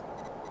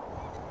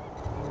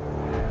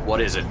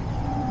 What is it?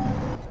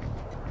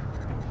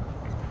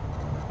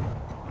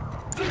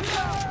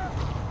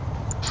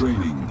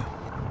 Training.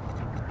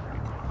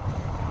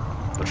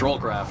 Patrol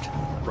craft.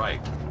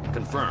 Right.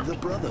 Confirmed. The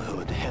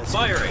Brotherhood has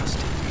Firing.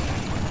 entrusted me.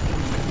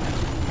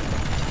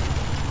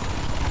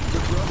 The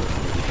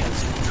Brotherhood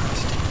has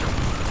entrusted me.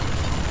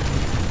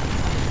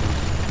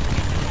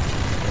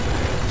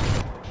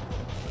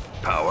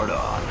 Powered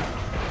on.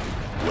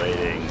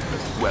 Waiting.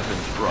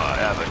 Weapons prime.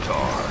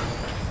 Avatar.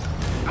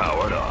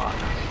 Powered on.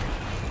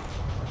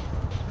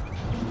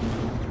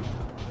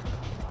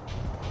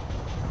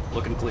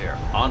 Looking clear.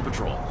 On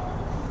patrol.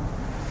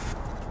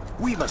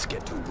 We must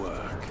get to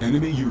work.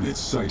 Enemy units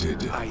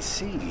sighted. I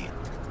see.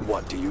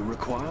 What do you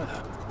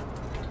require?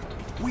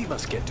 We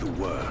must get to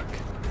work.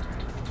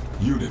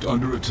 Unit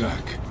under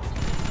attack.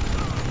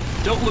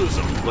 Don't lose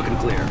them. Looking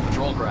clear.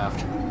 Patrol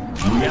craft.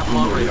 We Unit have them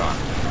on reloaded. radar.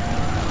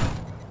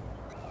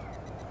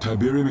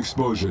 Tiberium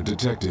exposure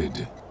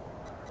detected.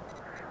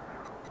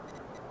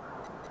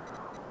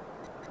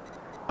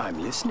 I'm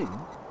listening.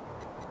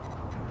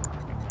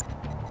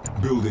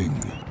 Building.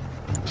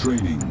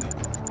 Training.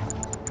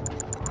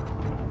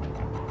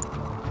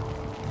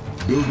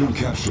 Building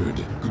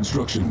captured.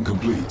 Construction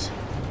complete.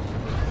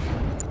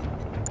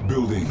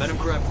 Building. Venom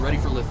craft ready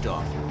for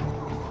liftoff.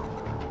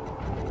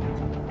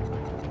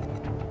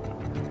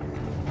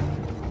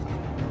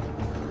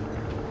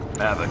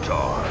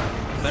 Avatar.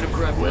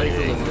 Venomcraft ready for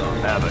Waiting.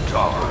 liftoff.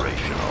 Avatar.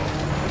 Operational.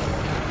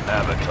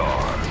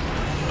 Avatar.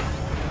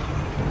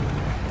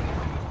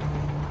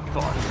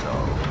 Thought so.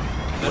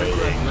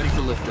 Venomcraft ready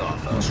for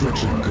liftoff.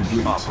 Construction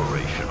complete.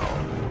 Operational.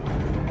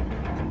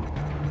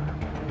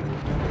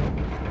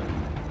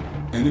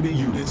 Enemy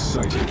units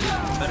sighted.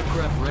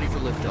 Venomcraft ready for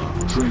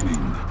liftoff.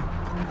 Training.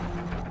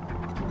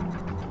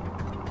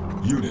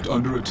 Unit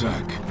under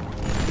attack.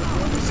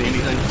 See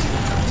anything?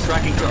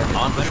 Tracking target.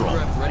 On patrol.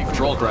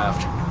 Patrol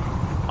craft.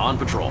 On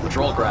patrol.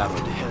 Patrol craft.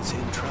 The Brotherhood has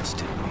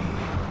entrusted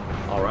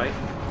me. All right.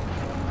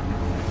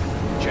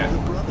 Check. The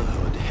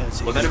Brotherhood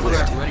has Venomcraft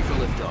entrusted ready for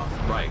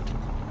liftoff. Right.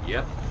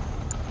 Yep.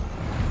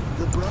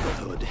 The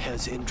Brotherhood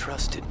has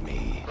entrusted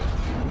me.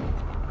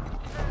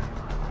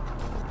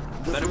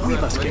 The Venomcraft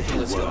Brotherhood must ready get for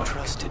to liftoff.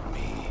 entrusted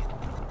me.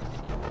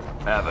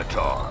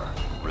 Avatar.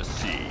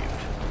 Received.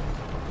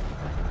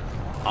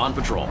 On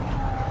patrol.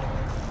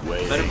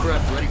 Waiting.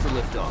 Venomcraft ready for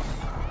liftoff.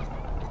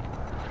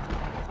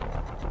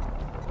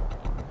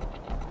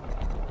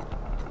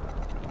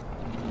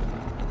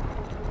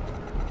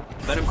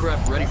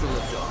 Venomcraft ready for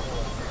liftoff.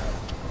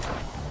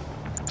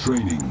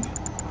 Training.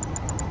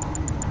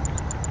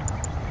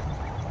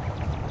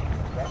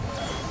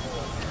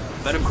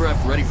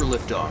 Venomcraft ready for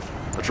liftoff.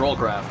 Patrol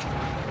craft.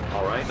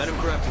 All right.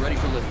 Venomcraft ready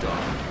for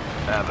liftoff.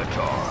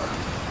 Avatar.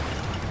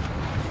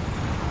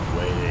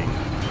 Waiting.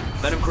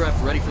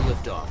 Venomcraft ready for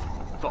liftoff.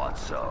 Thought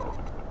so.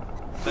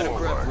 Venomcraft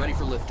Forward. ready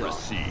for liftoff.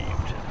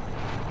 Received.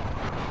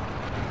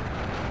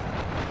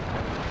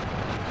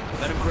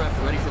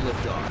 Venomcraft ready for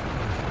liftoff.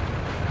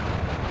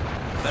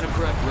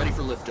 Venomcraft ready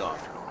for liftoff.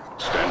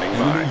 Standing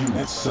Enemy by.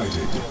 units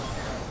sighted.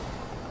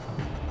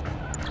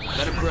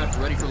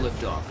 Venomcraft ready for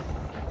liftoff.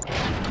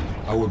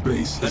 Our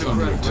base is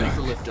under Venomcraft ready attack.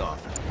 for liftoff.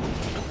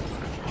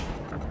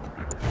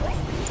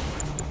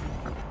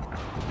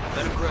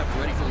 Venomcraft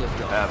ready for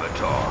liftoff.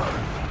 Avatar.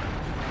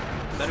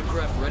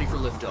 Venomcraft ready for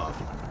liftoff.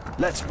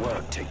 Let's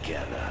work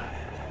together.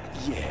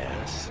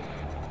 Yes.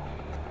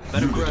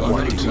 Venomcraft under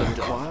ready for attack.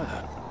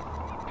 liftoff.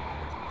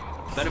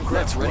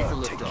 Let's Venomcraft ready for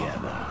work liftoff.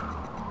 together.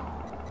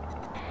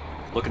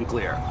 Looking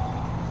clear.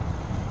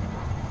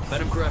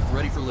 Venomcraft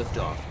ready for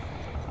liftoff.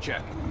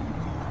 Check.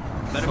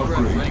 Venomcraft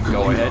Upgrade ready for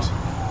complete.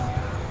 liftoff.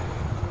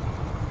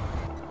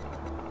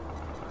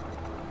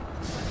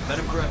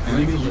 Venomcraft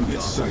ready Enemy for units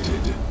liftoff.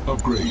 sighted.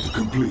 Upgrade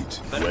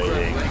complete. Venomcraft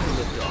Waiting. ready for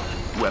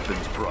liftoff.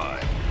 Weapons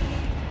prime.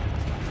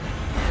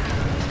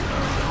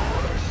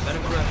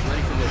 Venomcraft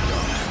ready for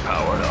liftoff.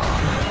 Powered on.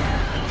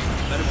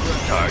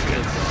 Venomcraft Target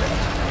ready for liftoff. set.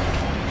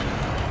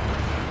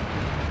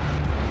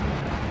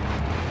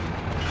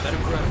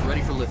 Venomcraft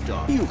ready for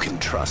liftoff. You can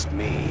trust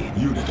me.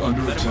 Unit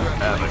under Venomcraft attack.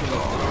 ready for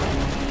Avatar.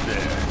 liftoff.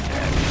 There.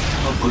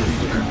 Next.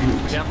 Upgrade We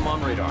complete. have them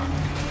on radar.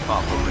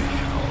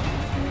 Operational.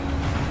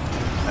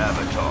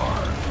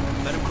 Avatar.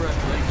 Venomcraft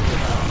ready for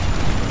liftoff.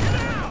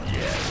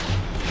 Yes.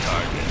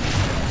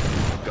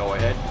 Target. Go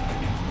ahead.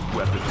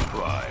 Weapons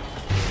prime.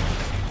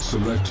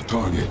 Select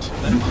target.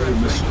 Nuclear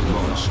missile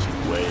launched.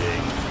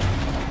 Waiting.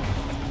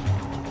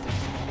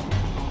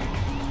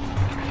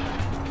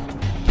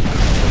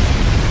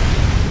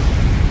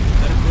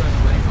 Venomcraft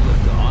ready for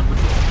liftoff. On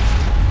patrol.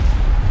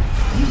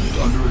 Unit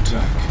under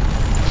attack.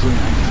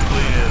 Training.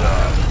 Clean it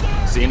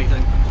up. See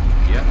anything?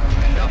 Yep.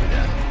 Copy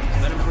that.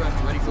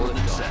 Venomcraft ready for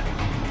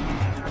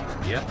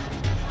liftoff. Yep.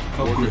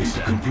 Upgrade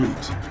set.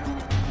 complete.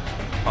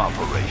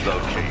 Operation.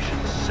 Location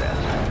set.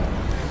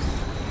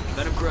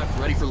 Venomcraft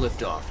ready for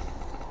liftoff.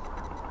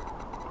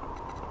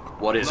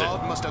 What is it?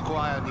 Nod must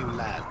acquire new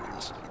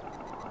lands.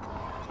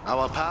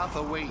 Our path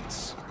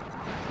awaits.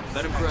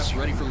 Venomcraft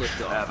ready for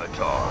liftoff.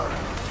 Avatar.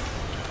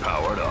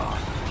 Powered on.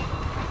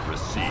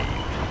 Received.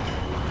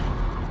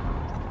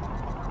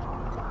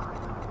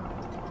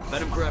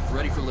 Venomcraft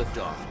ready for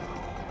liftoff.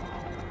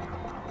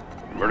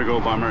 Vertigo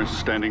bombers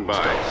standing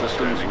by.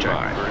 Systems standing check.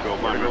 by.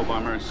 Vertigo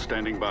bombers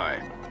standing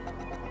by.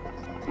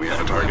 We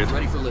have a Venomcraft target.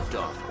 ready for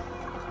liftoff.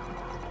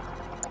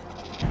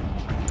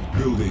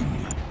 Building.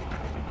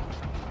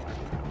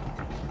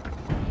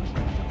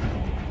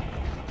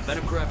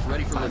 Venomcraft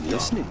ready for I'm liftoff.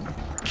 listening.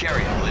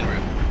 Carry on,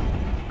 Linru.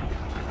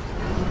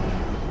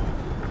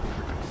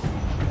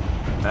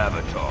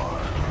 Avatar.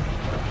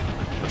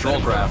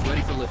 Patrol craft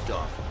ready for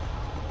liftoff.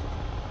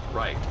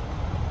 Right.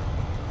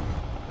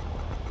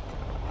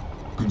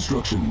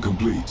 Construction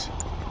complete.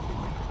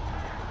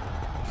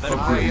 I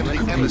Venomcraft am ready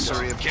the for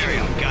emissary liftoff. of Carry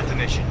on, got the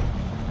mission.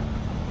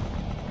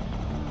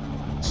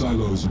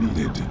 Silos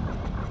needed.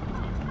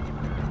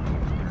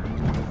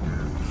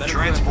 Venomcraft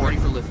Transport. ready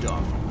for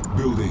liftoff.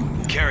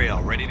 Building. Carry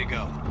on, ready to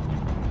go.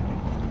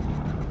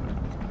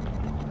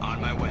 On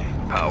my way.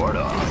 Powered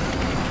on.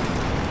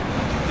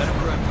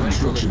 Venomcraft ready for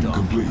Construction liftoff.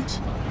 complete.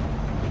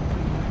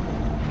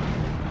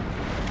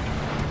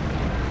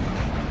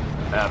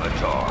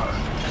 Avatar.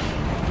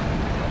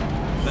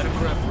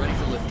 Venomcraft ready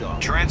for liftoff.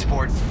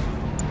 Transport.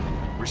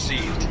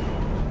 Received.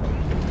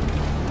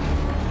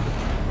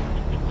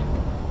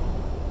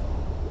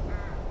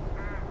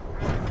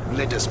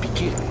 Let us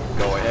begin.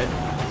 Go ahead.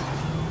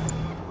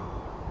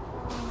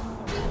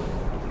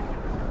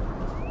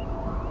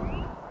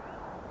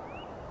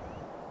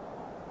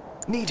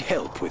 Need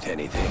help with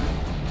anything?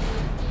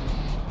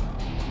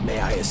 May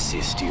I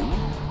assist you?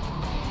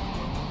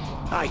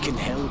 I can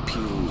help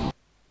you.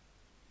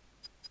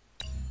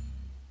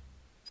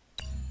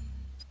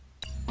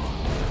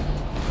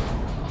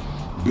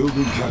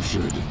 Building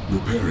captured.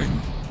 Repairing.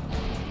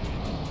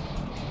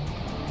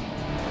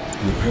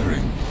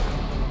 Repairing.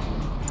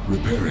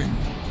 Repairing.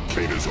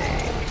 Kane's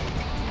all.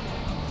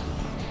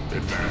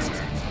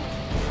 Advancing.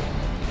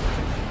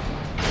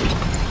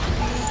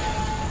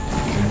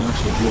 Cannot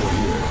deploy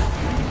here.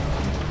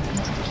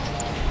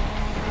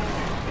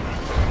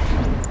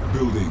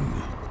 Building.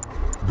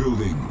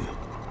 Building.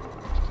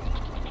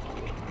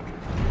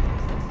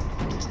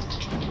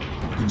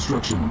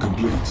 Construction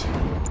complete.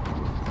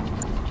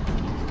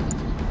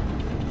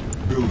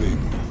 Building.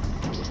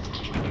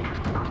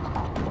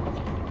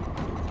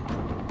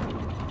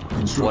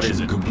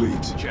 Construction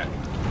complete. Check.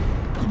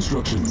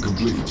 Construction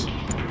complete.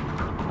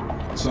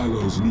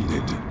 Silos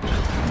needed.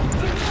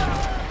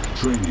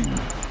 Training.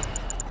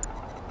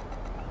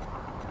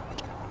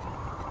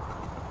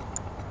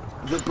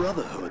 The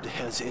Brotherhood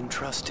has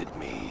entrusted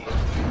me.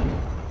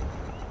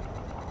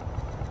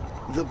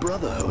 The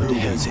Brotherhood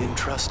has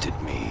entrusted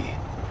me.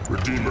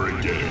 Redeemer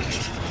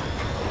engaged.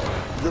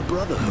 The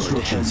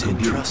Brotherhood has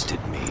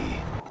entrusted me.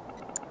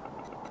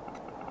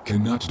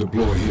 Cannot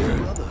deploy here.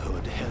 The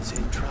Brotherhood has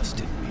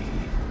entrusted me.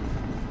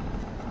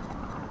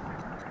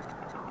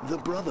 The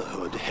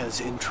Brotherhood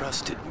has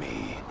entrusted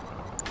me.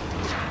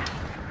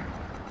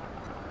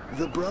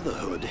 The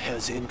Brotherhood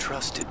has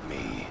entrusted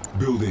me.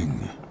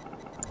 Building.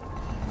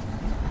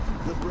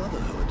 The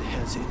Brotherhood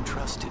has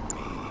entrusted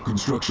me.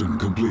 Construction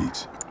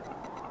complete.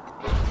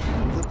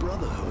 The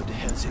Brotherhood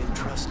has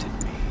entrusted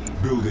me.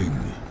 Building.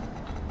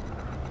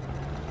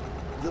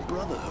 The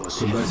Brotherhood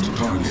Select has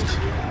target.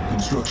 entrusted me.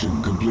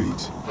 Construction complete.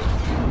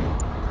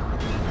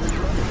 The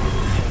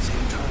Brotherhood has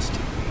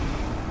entrusted me.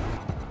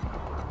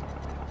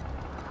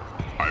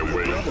 I The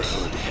wait.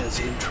 Brotherhood has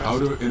entrusted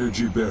Outer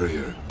energy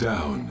barrier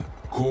down.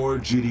 Core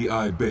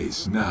GDI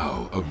base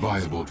now a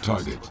viable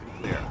target.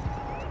 There.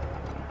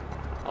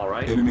 All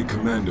right. Enemy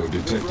commando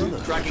detected.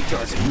 Tracking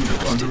target.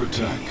 Unit under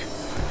attack.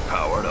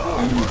 Powered up.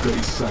 Enemy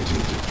base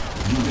sighted.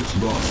 Units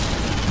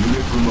lost.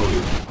 Unit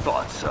promoted.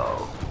 Thought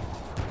so.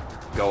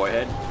 Go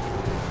ahead.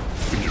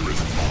 Fear is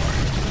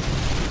mine.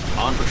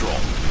 On patrol.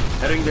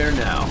 Heading there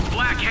now.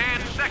 Black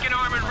Hand, 2nd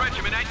Armored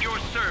Regiment at your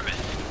service.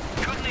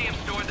 Couldn't they have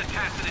stored the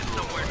Tacitus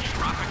somewhere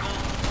tropical?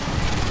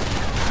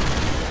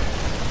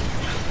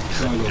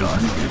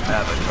 Silos needed.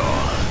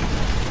 Avatar.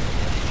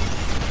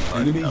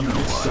 Enemy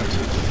units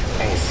sighted.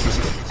 All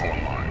systems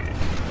online.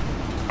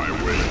 I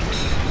wait.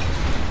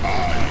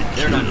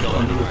 They're not Unit going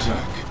under anywhere.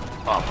 attack.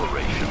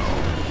 Operational.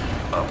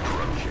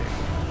 Approaching.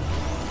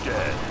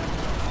 Dead.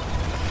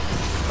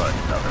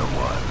 Another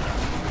one.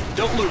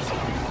 Don't lose them.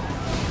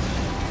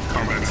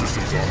 Combat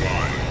systems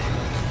online.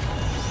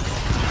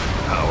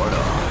 Powered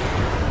on.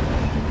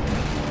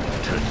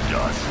 To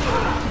dust.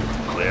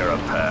 Clear a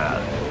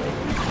path.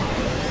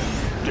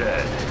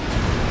 Dead.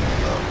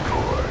 Of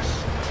course.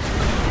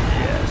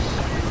 Yes.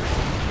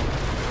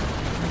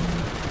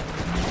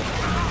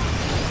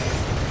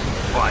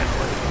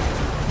 Finally.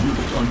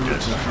 Unit under attack.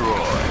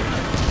 Destroy.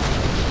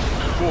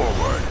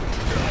 Forward.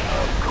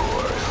 Of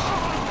course.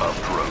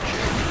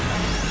 Approaching.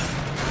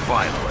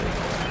 Finally.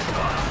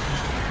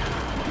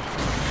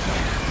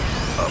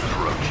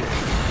 Approaching.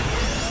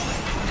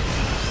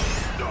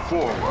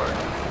 Forward.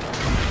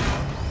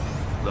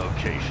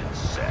 Location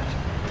set.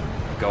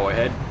 Go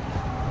ahead.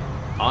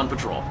 On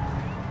patrol.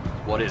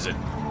 What is it?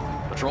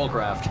 Patrol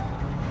craft.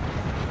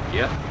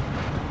 Yep.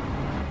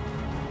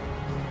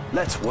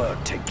 Let's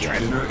work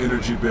together. Inner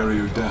energy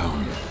barrier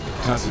down.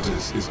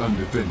 Tacitus is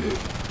undefended.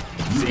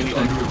 See Unit anything?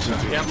 under We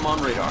attack. have them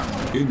on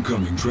radar.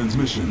 Incoming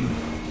transmission.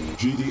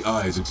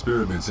 GDI's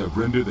experiments have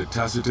rendered the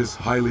Tacitus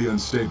highly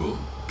unstable.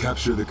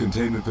 Capture the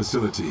containment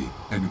facility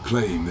and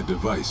claim the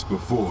device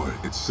before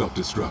it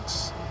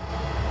self-destructs.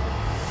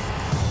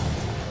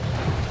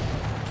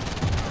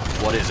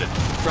 What is it?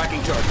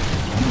 Tracking target.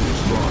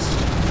 Units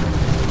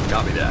lost.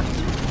 Copy that.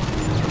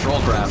 Patrol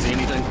craft. See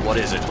anything? What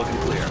is it? Looking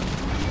clear.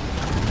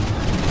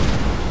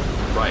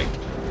 Right.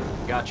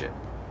 Gotcha.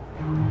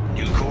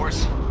 New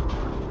course?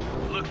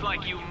 Looks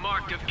like you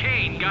marked of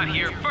Kane got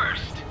here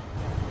first.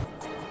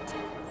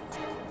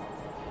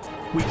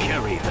 We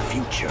carry the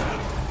future.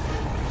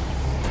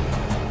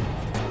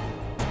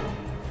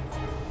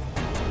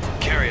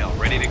 Carry-out,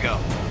 ready to go.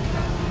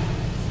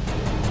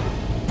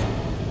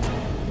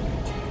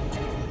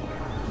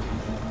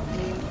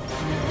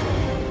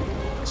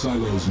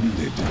 Silos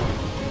needed.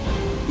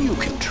 You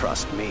can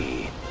trust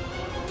me.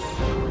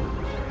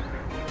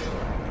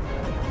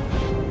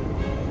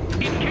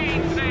 In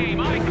Kane's name,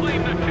 I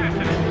claim the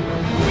Tacitus.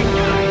 We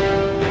got it.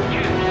 I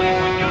can't believe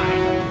we got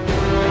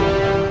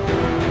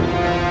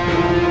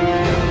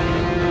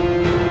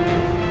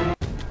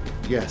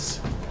it.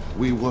 Yes,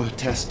 we were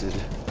tested.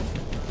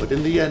 But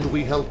in the end,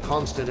 we held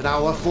constant, and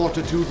our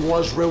fortitude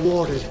was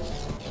rewarded.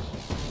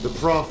 The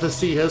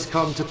prophecy has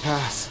come to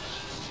pass.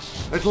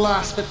 At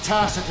last, the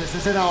Tacitus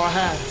is in our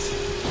hands.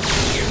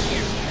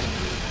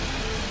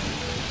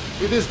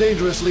 It is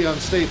dangerously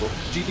unstable.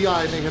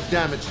 GDI may have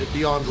damaged it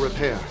beyond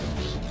repair.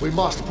 We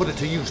must put it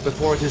to use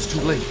before it is too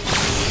late.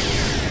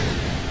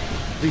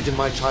 Legion,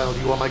 my child,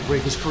 you are my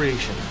greatest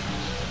creation.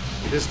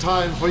 It is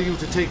time for you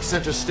to take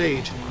center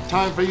stage.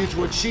 Time for you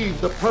to achieve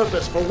the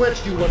purpose for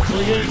which you were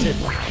created.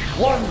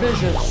 One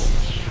vision,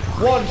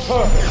 one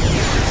purpose.